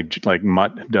growl at him like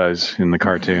Mutt does in the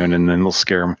cartoon, and then they'll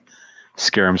scare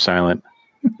him silent.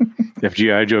 If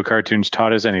G.I. Joe cartoons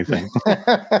taught us anything,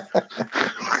 how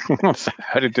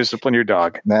to discipline your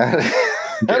dog. Get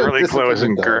really close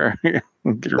and get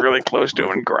really close to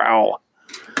him and growl.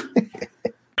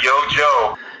 Yo,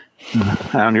 Joe. I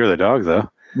don't hear the dog though.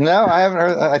 No, I haven't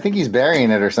heard. I think he's burying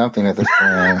it or something at this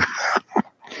point.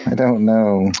 I don't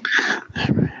know.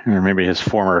 Or maybe his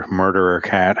former murderer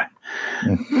cat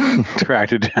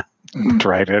dragged it to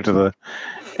the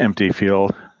empty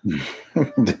field.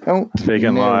 Don't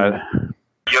vacant lot.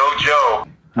 Yo, Joe.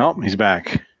 Oh, he's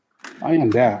back. I am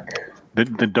back. The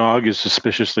dog is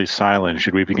suspiciously silent.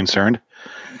 Should we be concerned?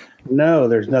 No,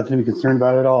 there's nothing to be concerned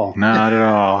about at all. Not at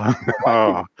all.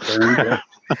 Oh.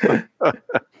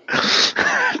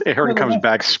 Aaron comes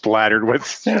back splattered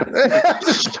with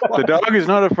the dog is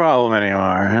not a problem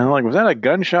anymore. And I'm like, was that a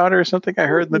gunshot or something I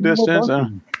heard in the distance?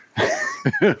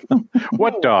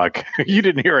 What dog? You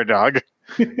didn't hear a dog.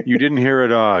 You didn't hear a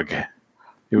dog.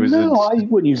 It was I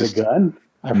wouldn't use a gun.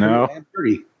 No.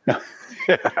 No.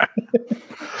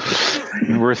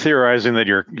 We're theorizing that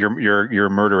your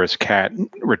murderous cat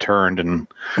returned and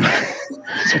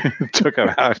took him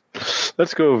out.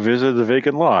 Let's go visit the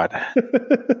vacant lot.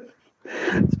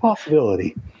 It's a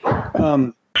possibility.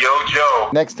 Yo, Joe.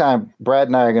 Next time, Brad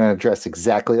and I are going to dress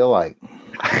exactly alike.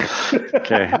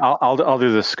 Okay, I'll do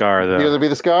the scar though. You'll be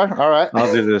the scar. All right.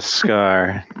 I'll do the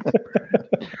scar.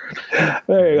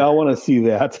 Hey, I want to see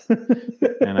that.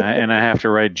 and I have to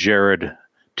write Jared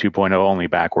 2.0 only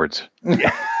backwards.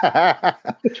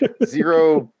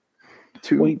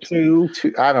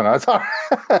 0.2. I don't know. It's hard.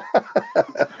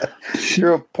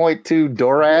 0.2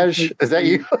 Doraj. Is that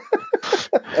you?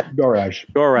 Doraj.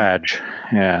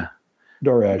 Yeah.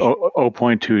 Doraj.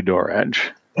 0.2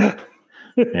 Doraj.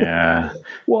 Yeah.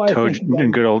 Well, I Toe,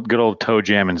 think good old Toe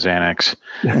Jam and Xanax.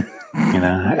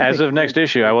 As of next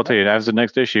issue, I will tell you. As of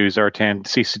next issue, Zartan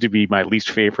ceases to be my least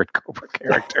favorite Cobra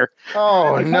character.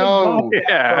 Oh no!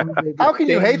 Yeah. How can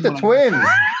you hate the twins?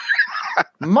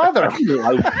 Mother!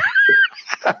 What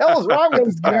the hell is wrong with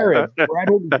this guy? Jared. Brad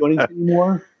won't be joining us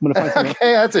anymore. I'm gonna find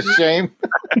Okay, that's a shame.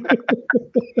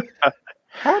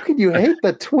 How can you hate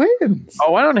the twins?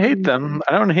 Oh, I don't hate them.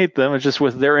 It's just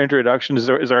with their introduction,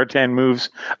 Zartan moves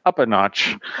up a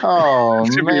notch. Oh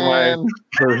To be my- man,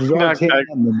 There's Zartan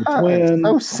and the Oh, twins. it's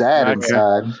so sad Okay.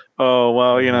 inside. Oh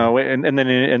well, and then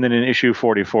in issue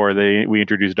 44, we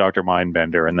introduce Dr.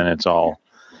 Mindbender, and then it's all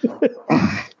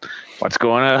what's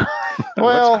going on.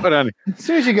 Well, What's going on? as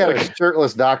soon as you got a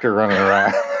shirtless doctor running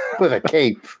around with a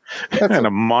cape, that's And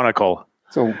a monocle.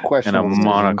 a question. And a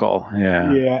monocle.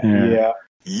 Yeah. Yeah.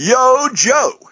 Yo, Joe.